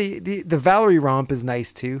 Although the Valerie romp is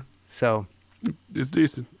nice too, so it's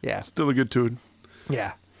decent. Yeah, still a good tune.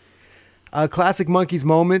 Yeah. Classic Monkees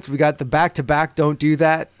moments. We got the back-to-back "Don't Do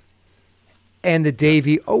That" and the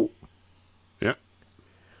Davey. Oh, yeah.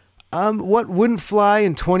 What wouldn't fly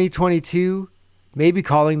in 2022? Maybe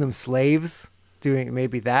calling them slaves. Doing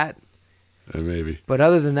maybe that. Maybe. But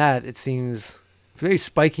other than that, it seems maybe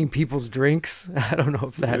spiking people's drinks. I don't know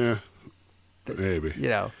if that's... maybe. You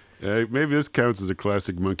know. Maybe this counts as a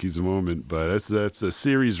classic Monkees moment, but that's a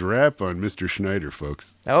series wrap on Mr. Schneider,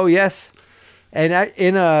 folks. Oh, yes. And I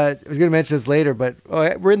was going to mention this later, but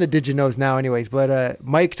we're in the Did You Knows now anyways, but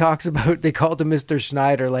Mike talks about, they called him Mr.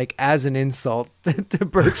 Schneider like as an insult to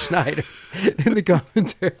Bert Schneider in the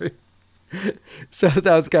commentary. So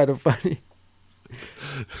that was kind of funny.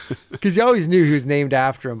 Because you always knew he was named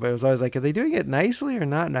after him, but it was always like, are they doing it nicely or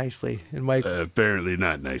not nicely? And Mike, apparently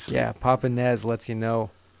not nicely. Yeah, Papa Nez lets you know.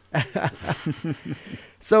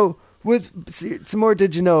 So With some more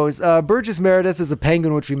did you knows, Burgess Meredith is the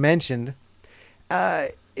Penguin, which we mentioned.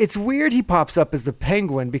 It's weird he pops up as the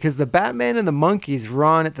Penguin because the Batman and the Monkeys were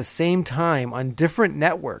on at the same time on different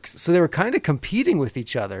networks. So they were kind of competing with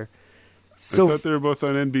each other. So I thought they were both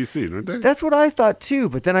on NBC, weren't they? That's what I thought too,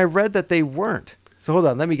 but then I read that they weren't. So hold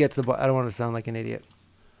on, let me get to the... I don't want to sound like an idiot.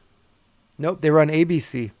 Nope, they were on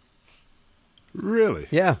ABC. Really?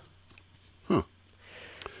 Yeah. Huh.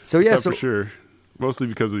 So yeah, for sure. Mostly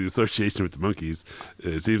because of the association with the Monkeys.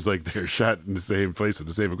 It seems like they're shot in the same place with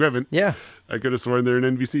the same equipment. Yeah. I could have sworn they're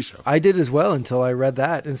an NBC show. I did as well until I read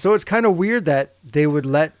that. And so it's kind of weird that they would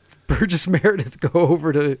let Burgess Meredith go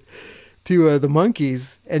over to the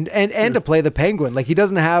Monkeys and to play the Penguin. Like, he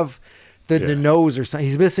doesn't have the nose or something.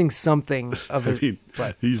 He's missing something of it. I mean,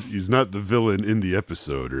 but he's not the villain in the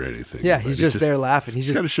episode or anything. Yeah, he's just there laughing. He's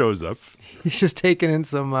just kind of shows up. He's just taking in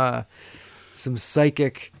some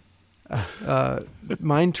psychic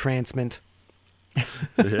mind transmit.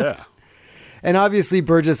 Yeah. And obviously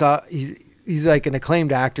Burgess, he's like an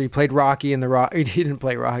acclaimed actor. He played Rocky in the Rock. He didn't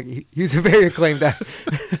play Rocky. He was a very acclaimed actor.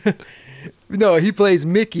 No, he plays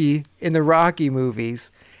Mickey in the Rocky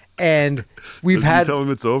movies. And we've had... tell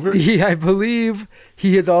him it's over? I believe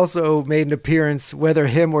he has also made an appearance, whether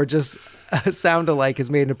him or just a sound-alike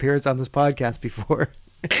has made an appearance on this podcast before.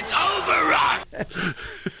 It's over, Rock!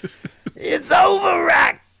 It's over,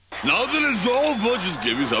 Rock! Nothing is over, just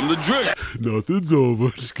give me something to drink. Nothing's over,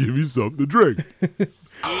 just give me something to drink.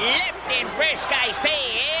 Lipton brisk iced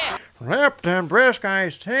tea, yeah? Lipton brisk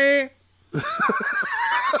iced tea.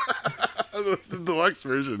 That's the deluxe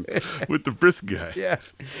version with the brisk guy. Yeah.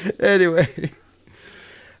 Anyway.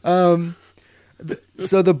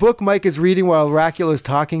 So the book Mike is reading while Oraculo is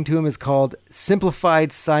talking to him is called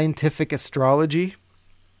Simplified Scientific Astrology.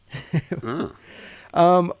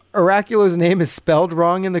 Oraculo's name is spelled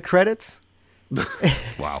wrong in the credits.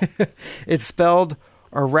 Wow. It's spelled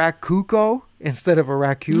Oracuco instead of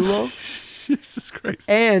Oraculo. Jesus Christ.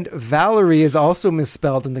 And Valerie is also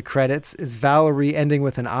misspelled in the credits. Is Valerie ending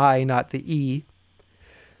with an I, not the E.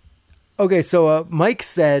 Okay, so Mike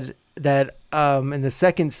said that in the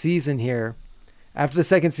second season here, after the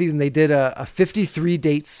second season, they did a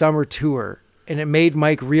 53-date summer tour, and it made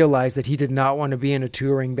Mike realize that he did not want to be in a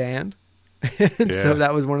touring band. And so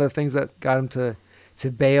that was one of the things that got him to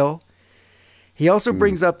bail. He also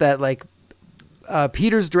brings up that like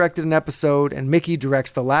Peter's directed an episode and Mickey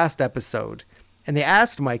directs the last episode, and they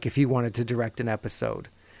asked Mike if he wanted to direct an episode,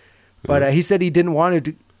 but he said he didn't want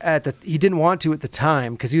to at the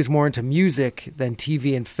time because he was more into music than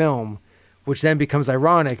TV and film, which then becomes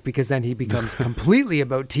ironic because then he becomes completely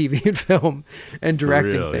about TV and film and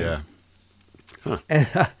directing things. Yeah.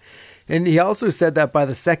 Huh. And he also said that by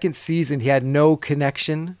the second season, he had no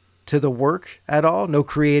connection to the work at all, no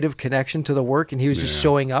creative connection to the work, and he was just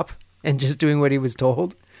showing up and just doing what he was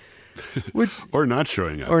told. Which or not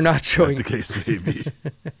showing up. Or not showing up. That's the case, maybe.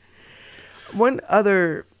 One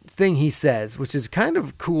other thing he says, which is kind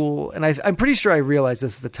of cool, and I'm pretty sure I realized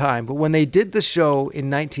this at the time, but when they did the show in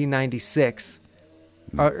 1996,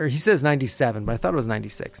 or he says 97, but I thought it was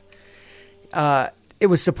 96, it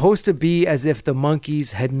was supposed to be as if the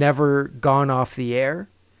Monkeys had never gone off the air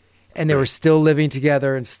and they were still living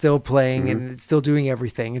together and still playing and still doing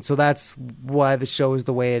everything. And so that's why the show is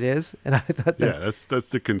the way it is. And I thought that... Yeah, that's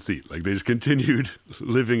the conceit. Like, they just continued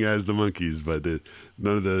living as the Monkeys, but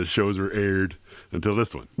none of the shows were aired until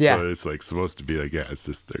this one. Yeah. So it's like supposed to be like, yeah, it's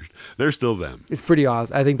just they're still them. It's pretty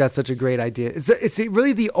awesome. I think that's such a great idea. It's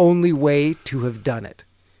really the only way to have done it.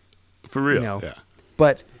 For real, yeah.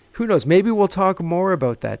 But... who knows? Maybe we'll talk more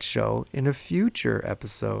about that show in a future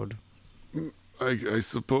episode. I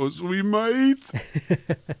suppose we might.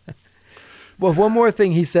 Well, one more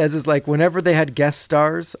thing he says is like whenever they had guest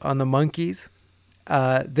stars on the Monkeys,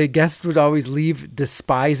 the guests would always leave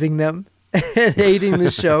despising them and hating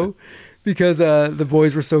the show because the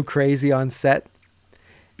boys were so crazy on set.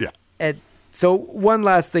 Yeah. And so one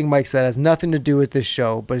last thing Mike said has nothing to do with this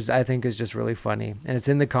show, but I think is just really funny, and it's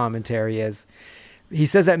in the commentary, is he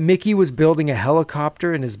says that Mickey was building a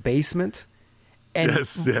helicopter in his basement. And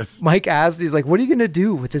yes. Mike asked, he's like, what are you going to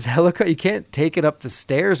do with this helicopter? You can't take it up the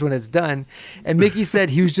stairs when it's done. And Mickey said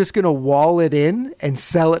he was just going to wall it in and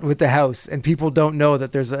sell it with the house. And people don't know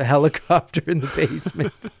that there's a helicopter in the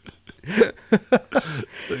basement.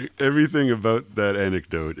 Like, everything about that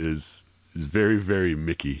anecdote is very, very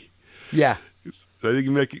Mickey. Yeah. I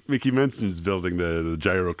think Mickey mentions building the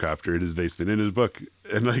gyrocopter in his basement in his book.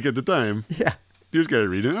 And like at the time... yeah. You just got to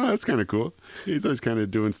read it. Oh, that's kind of cool. He's always kind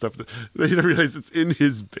of doing stuff that you don't realize it's in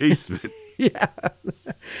his basement. Yeah.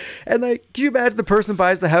 And like, can you imagine the person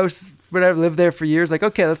buys the house whatever, lived there for years. Like,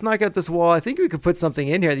 okay, let's knock out this wall. I think we could put something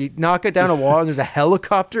in here. You knock it down a wall and there's a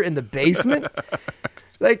helicopter in the basement.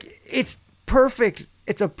 Like, it's perfect.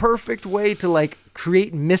 It's a perfect way to like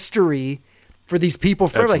create mystery for these people.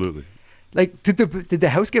 For Absolutely. Like, did the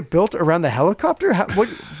house get built around the helicopter?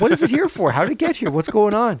 What is it here for? How did it get here? What's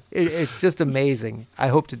going on? It's just amazing. I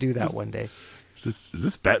hope to do that one day. Is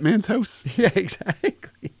this Batman's house? Yeah,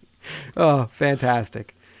 exactly. Oh,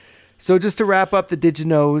 fantastic. So just to wrap up the Did You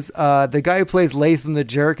Knows, the guy who plays Latham the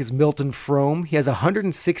Jerk is Milton Frome. He has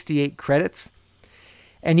 168 credits.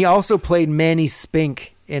 And he also played Manny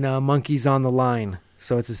Spink in Monkeys on the Line.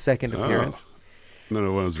 So it's his second appearance. None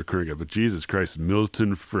of one was recurring, but Jesus Christ,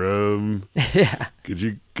 Milton Frome. Yeah. Could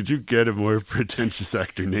you get a more pretentious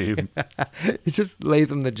actor name? It's just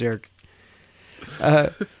Latham the Jerk.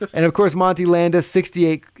 And of course, Monty Landis,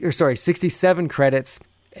 67 credits.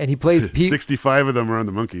 And he plays 65 of them are on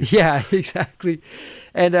the Monkeys. Yeah, exactly.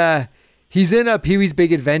 And he's in Pee-wee's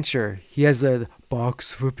Big Adventure. He has the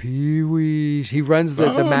box for Pee-wee. He runs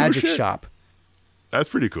the magic shop. That's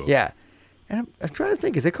pretty cool. Yeah. And I'm trying to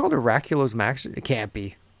think, is it called Oraculo's Max? It can't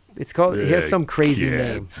be. It's called, he has some crazy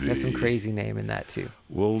name. He has some crazy name in that too.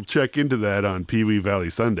 We'll check into that on Pee Wee Valley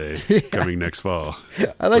Sunday coming next fall.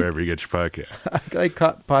 I like, wherever you get your podcast. I like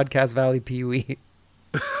Podcast Valley Pee Wee.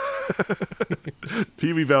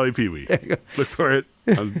 Pee Wee Valley Pee Wee. Look for it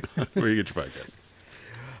on where you get your podcast.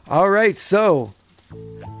 All right, so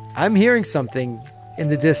I'm hearing something in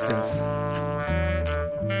the distance.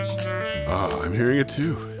 Oh, I'm hearing it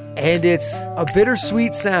too. And it's a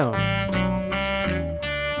bittersweet sound.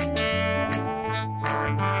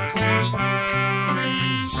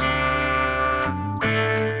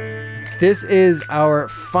 This is our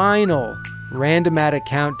final Randomatic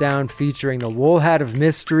Countdown featuring the Wool Hat of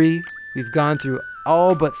Mystery. We've gone through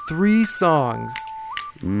all but 3 songs.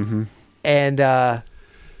 Mm-hmm. And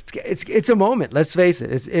it's a moment, let's face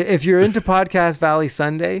it. If you're into Podcast Valley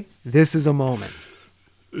Sunday, this is a moment.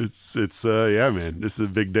 It's yeah, man, this is a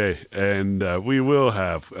big day. And we will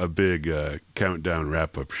have a big countdown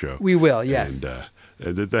wrap-up show. We will, yes.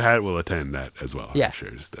 And the hat will attend that as well. Yeah. I'm sure.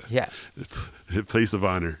 Just a place of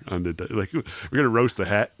honor on the like. We're gonna roast the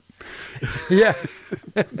hat. Yeah.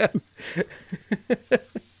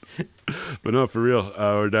 But no, for real,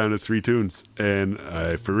 we're down to 3 tunes, and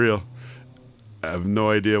for real, I have no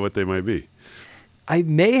idea what they might be. I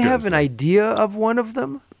may have an idea of one of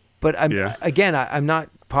them, but I'm not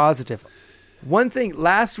positive. One thing,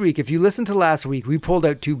 last week, if you listen to last week, we pulled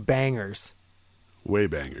out 2 bangers. Way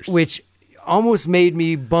bangers. Which almost made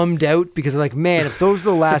me bummed out because like, man, if those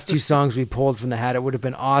are the last 2 songs we pulled from the hat, it would have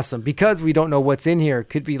been awesome. Because we don't know what's in here. It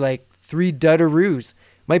could be like 3 Dudaroos.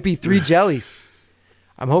 Might be 3 jellies.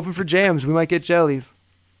 I'm hoping for jams. We might get jellies.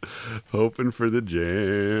 Hoping for the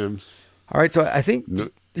jams. All right, so I think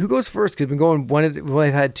who goes first? Because we've been going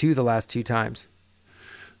I've had 2 the last 2 times.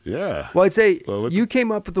 Yeah. Well, I'd say you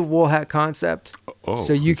came up with the wool hat concept,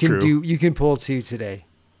 so you can pull 2 today.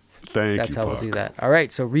 Thank you. That's how Puck. we'll do that. All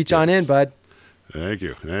right, so reach on in, bud. Thank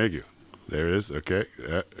you. There it is. Okay.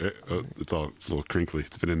 It's a little crinkly.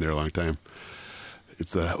 It's been in there a long time.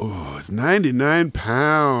 It's 99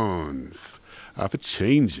 pounds. Off it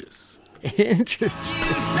changes. Interesting.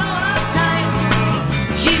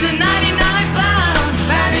 She's a 99 pounds.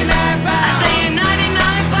 99 pounds. I say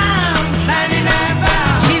 99 pounds. 99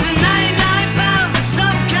 pounds. She's a 99 pounds of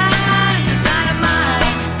some kind of dynamite.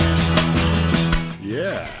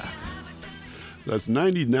 Yeah. That's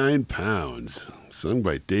 99 pounds. Sung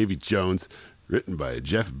by Davy Jones, written by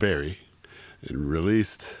Jeff Berry, and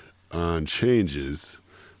released on Changes,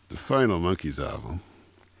 the final Monkeys album.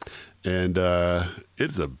 And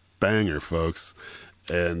it's a banger, folks.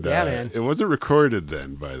 And man. It wasn't recorded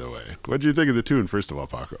then, by the way. What did you think of the tune, first of all,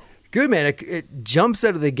 Paco? Good, man. It jumps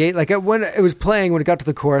out of the gate. Like when it was playing, when it got to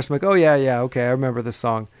the chorus, I'm like, oh yeah, okay, I remember this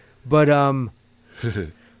song. But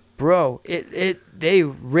bro, they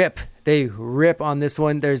rip on this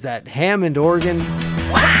one. There's that Hammond organ.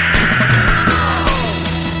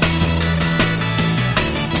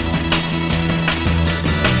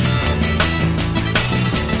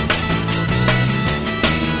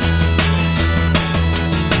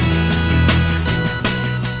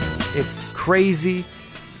 It's crazy.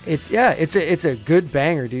 It's a good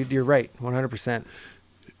banger, dude. You're right, 100%.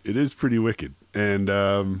 It is pretty wicked,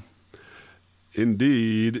 and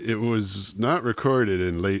indeed, it was not recorded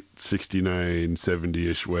in late 69,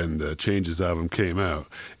 70-ish when the Changes album came out.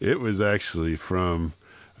 It was actually from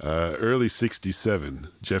early 67.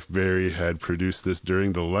 Jeff Berry had produced this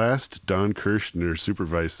during the last Don Kirshner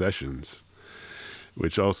supervised sessions,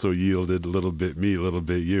 which also yielded a little bit me, a little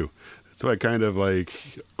bit you. So it kind of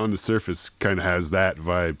like, on the surface, kind of has that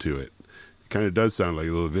vibe to it. kind of does sound like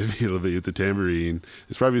a little bit with the tambourine.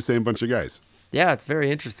 It's probably the same bunch of guys. Yeah, it's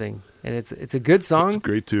very interesting, and it's a good song. It's a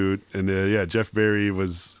great tune, and yeah, Jeff Barry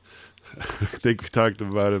was. I think we talked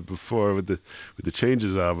about it before with the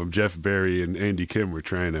Changes album. Jeff Barry and Andy Kim were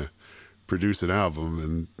trying to produce an album,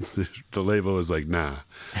 and the label was like, "Nah."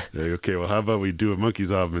 They're like, okay, well, how about we do a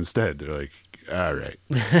Monkees album instead? They're like, "All right."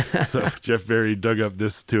 So Jeff Barry dug up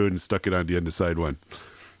this tune and stuck it on the end of side one.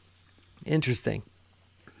 Interesting.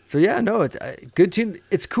 So yeah, no, it's a good tune.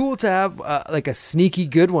 It's cool to have like a sneaky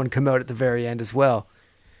good one come out at the very end as well.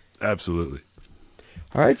 Absolutely.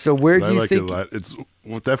 All right, so where do you think? I like it a lot. It's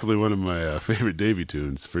definitely one of my favorite Davey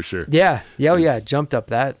tunes for sure. Yeah, it jumped up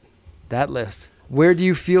that list. Where do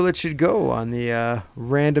you feel it should go on the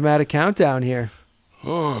Randomatic countdown here?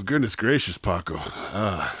 Oh goodness gracious, Paco.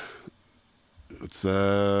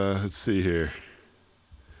 Let's see here.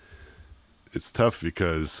 It's tough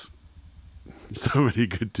because so many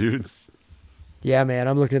good tunes. Yeah, man,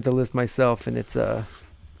 I'm looking at the list myself, and it's a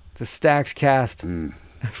stacked cast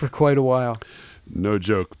for quite a while. No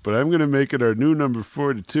joke, but I'm going to make it our new number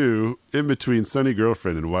 42 in between Sunny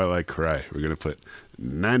Girlfriend and While I Cry. We're going to put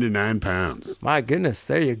 99 pounds. My goodness,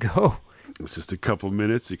 there you go. It's just a couple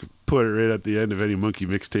minutes. You can put it right at the end of any Monkey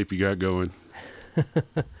mixtape you got going.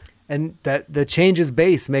 And that the Changes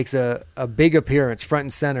bass makes a big appearance front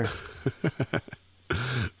and center.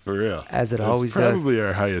 For real. As it always does. does. Probably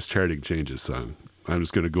our highest charting Changes song. I'm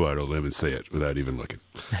just going to go out on a limb and say it without even looking.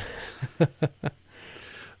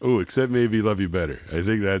 Oh, except maybe Love You Better. I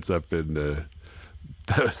think that's up in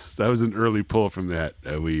that was an early pull from that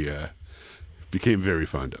we became very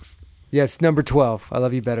fond of. Yes, number 12. I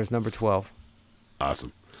Love You Better is number 12.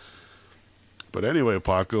 Awesome. But anyway,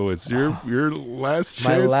 Paco, it's your last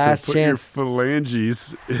chance to put your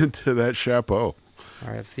phalanges into that chapeau. All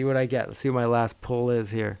right, let's see what I get. Let's see what my last pull is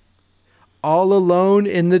here. All Alone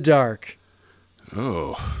in the Dark.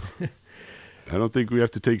 Oh. I don't think we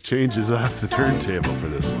have to take Changes off the turntable for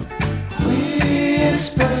this one.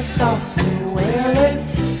 Whisper softly, will it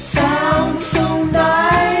sound so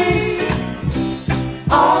nice?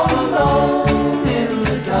 All alone in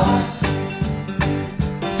the dark.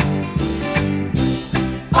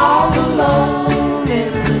 All alone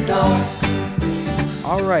in the dark.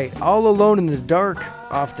 All right, All Alone in the Dark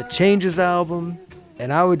off the Changes album.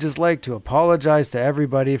 And I would just like to apologize to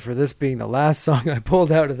everybody for this being the last song I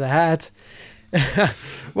pulled out of the hat.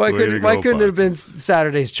 Why couldn't it have been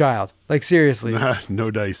Saturday's Child? Like, seriously. No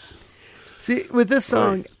dice. See, with this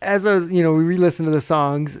song, as I was, we re-listen to the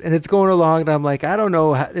songs, and it's going along, and I'm like, I don't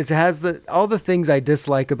know, it has all the things I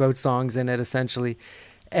dislike about songs in it, essentially.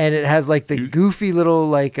 And it has, like, the goofy little,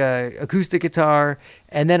 like, acoustic guitar,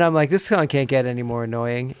 and then I'm like, this song can't get any more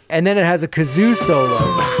annoying. And then it has a kazoo solo.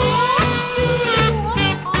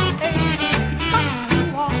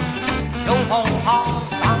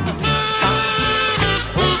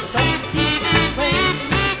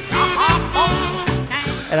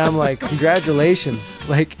 And I'm like, congratulations.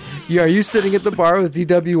 Like, are you sitting at the bar with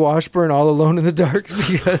D.W. Washburn all alone in the dark?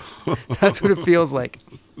 Because that's what it feels like.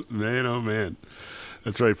 Man, oh man.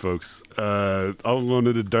 That's right, folks. All Alone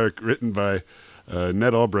in the Dark, written by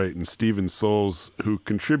Ned Albright and Stephen Souls, who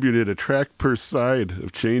contributed a track per side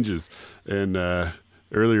of Changes. And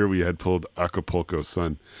earlier we had pulled Acapulco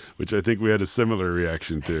Sun, which I think we had a similar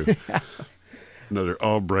reaction to. Another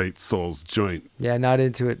Albright Souls joint. Yeah, not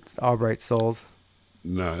into it, Albright Souls.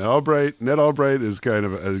 No, Ned Albright is kind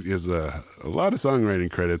of has a lot of songwriting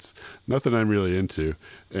credits. Nothing I'm really into.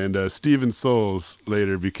 And Stephen Souls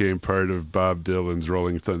later became part of Bob Dylan's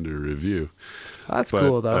Rolling Thunder Review. That's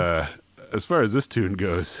cool, though. As far as this tune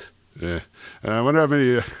goes, yeah. I wonder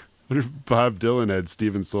if Bob Dylan had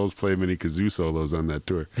Stephen Souls play many kazoo solos on that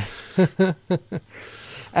tour.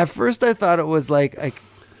 At first, I thought it was like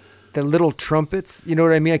the little trumpets, you know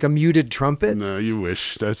what I mean? Like a muted trumpet. No, you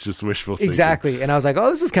wish. That's just wishful thinking. Exactly. And I was like, oh,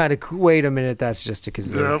 this is kind of cool. Wait a minute, that's just a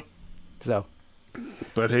kazoo. Nope. So.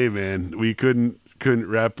 But hey, man, we couldn't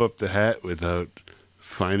wrap up the hat without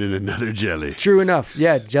finding another jelly. True enough.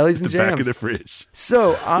 Yeah, jellies and the jams. Back of the fridge.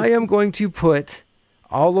 So I am going to put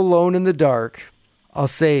All Alone in the Dark, I'll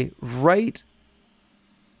say right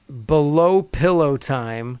below Pillow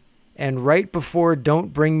Time, and right before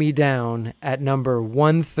Don't Bring Me Down at number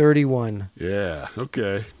 131. Yeah,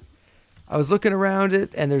 okay. I was looking around it,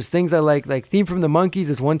 and there's things I like Theme from the Monkees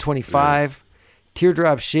is 125. Yeah.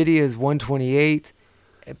 Teardrop Shitty is 128.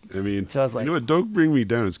 I mean, so I was like, you know what? Don't Bring Me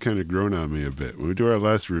Down has kind of grown on me a bit. When we do our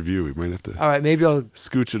last review, we might have to. All right, maybe I'll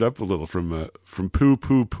scooch it up a little from Poo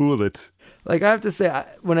Poo Poolet. Like, I have to say,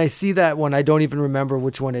 when I see that one, I don't even remember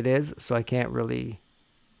which one it is, so I can't really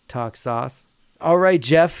talk sauce. All right,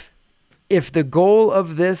 Jeff. If the goal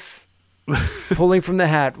of this pulling from the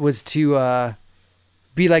hat was to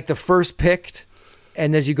be like the first picked.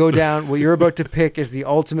 And as you go down, what you're about to pick is the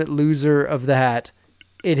ultimate loser of the hat.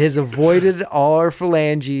 It has avoided all our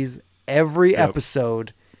phalanges every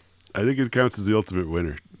episode. I think it counts as the ultimate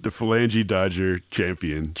winner. The Phalange Dodger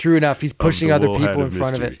champion. True enough. He's pushing other people in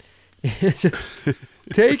front of it. Just,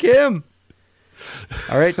 take him.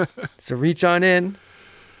 All right. So reach on in.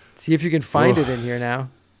 See if you can find it in here now.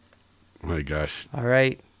 My gosh. All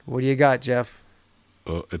right. What do you got, Jeff?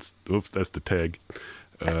 Oh, that's the tag.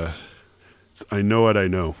 It's I Know What I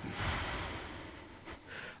Know.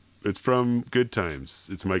 It's from Good Times.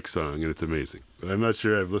 It's Mike's song, and it's amazing. But I'm not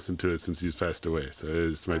sure I've listened to it since he's passed away, so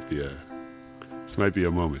this might be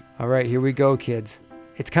a moment. All right, here we go, kids.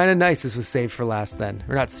 It's kind of nice this was saved for last then.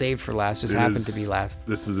 Or not saved for last, just happened to be last.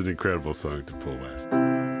 This is an incredible song to pull last.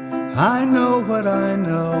 I know what I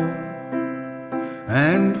know,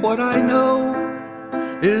 and what I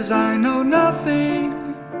know is I know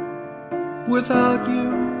nothing without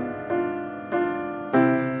you.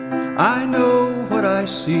 I know what I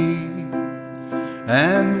see,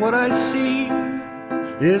 and what I see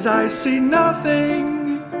is I see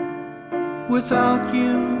nothing without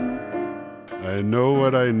you. I Know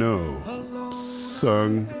What I Know,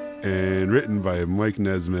 sung and written by Mike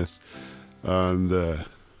Nesmith on the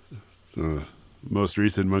most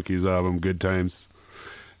recent Monkees album, Good Times.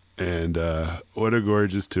 And what a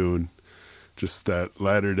gorgeous tune. Just that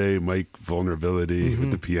latter-day Mike vulnerability with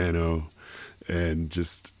the piano, and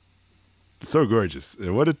just so gorgeous.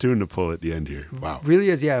 And what a tune to pull at the end here. Wow. Really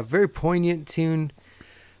is, yeah. Very poignant tune.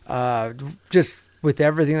 Just with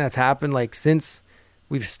everything that's happened, like since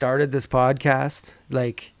we've started this podcast,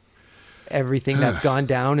 like everything that's gone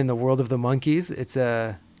down in the world of the Monkees, it's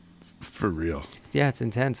for real. Yeah, it's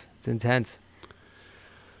intense. It's intense.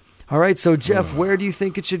 All right, so Jeff, where do you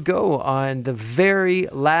think it should go on the very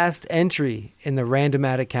last entry in the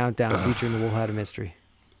Randomatic Countdown featuring the Wool Hat of Mystery?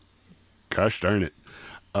 Gosh darn it.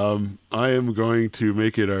 I am going to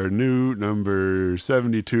make it our new number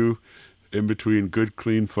 72 in between Good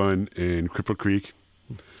Clean Fun and Cripple Creek.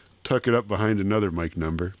 Tuck it up behind another Mike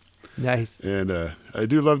number. Nice. And I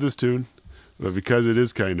do love this tune, but because it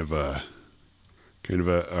is kind of a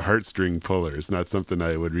heartstring puller, it's not something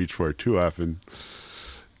I would reach for too often.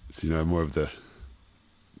 It's, I'm more of the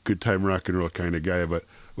good time rock and roll kind of guy, but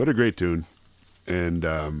what a great tune. And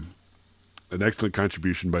an excellent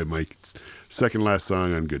contribution by Mike. Second last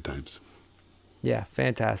song on Good Times. Yeah,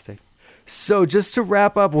 fantastic. So just to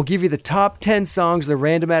wrap up, we'll give you the top 10 songs of the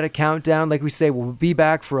Randomatic Countdown. Like we say, we'll be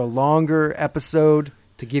back for a longer episode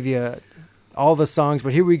to give you all the songs,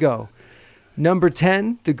 but here we go. Number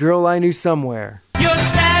 10, The Girl I Knew Somewhere. You're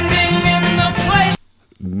standing in the place.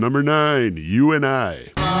 Number 9, You and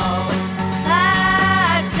I.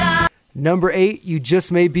 Number 8, You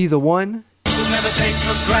Just May Be the One. Never take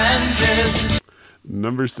for granted.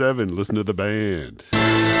 Number 7, Listen to the Band.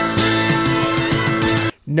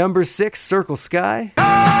 Number 6, Circle Sky.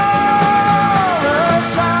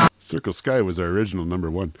 Circle Sky was our original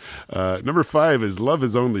number 1. Number 5 is Love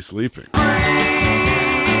Is Only Sleeping.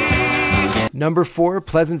 Number 4,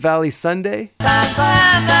 Pleasant Valley Sunday.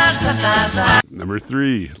 Number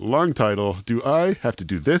 3, long title, Do I Have to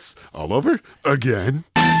Do This All Over Again?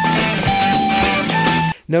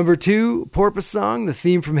 Number 2, Porpoise Song, the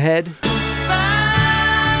theme from Head.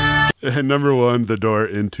 And number 1, The Door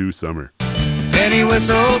Into Summer. Penny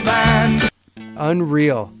Whistle Band.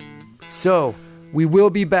 Unreal. So, we will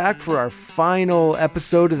be back for our final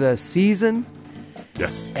episode of the season.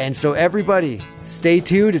 Yes. And so everybody, stay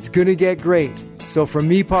tuned. It's going to get great. So from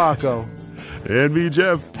me, Paco. And me,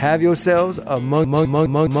 Jeff. Have yourselves a monkeys,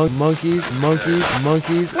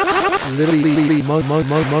 literally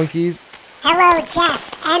monkeys. Hello,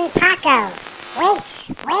 Jeff and Paco.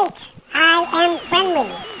 Wait, I am friendly.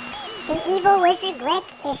 The evil wizard Glick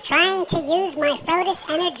is trying to use my Frodis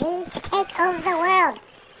energy to take over the world.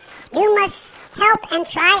 You must help and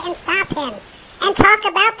try and stop him. And talk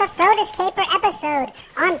about the Frodis Caper episode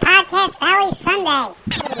on Podcast Valley Sunday.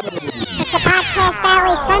 It's a Podcast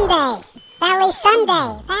Valley Sunday. Valley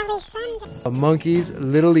Sunday. A monkey's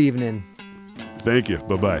little evening. Thank you.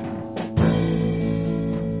 Bye-bye.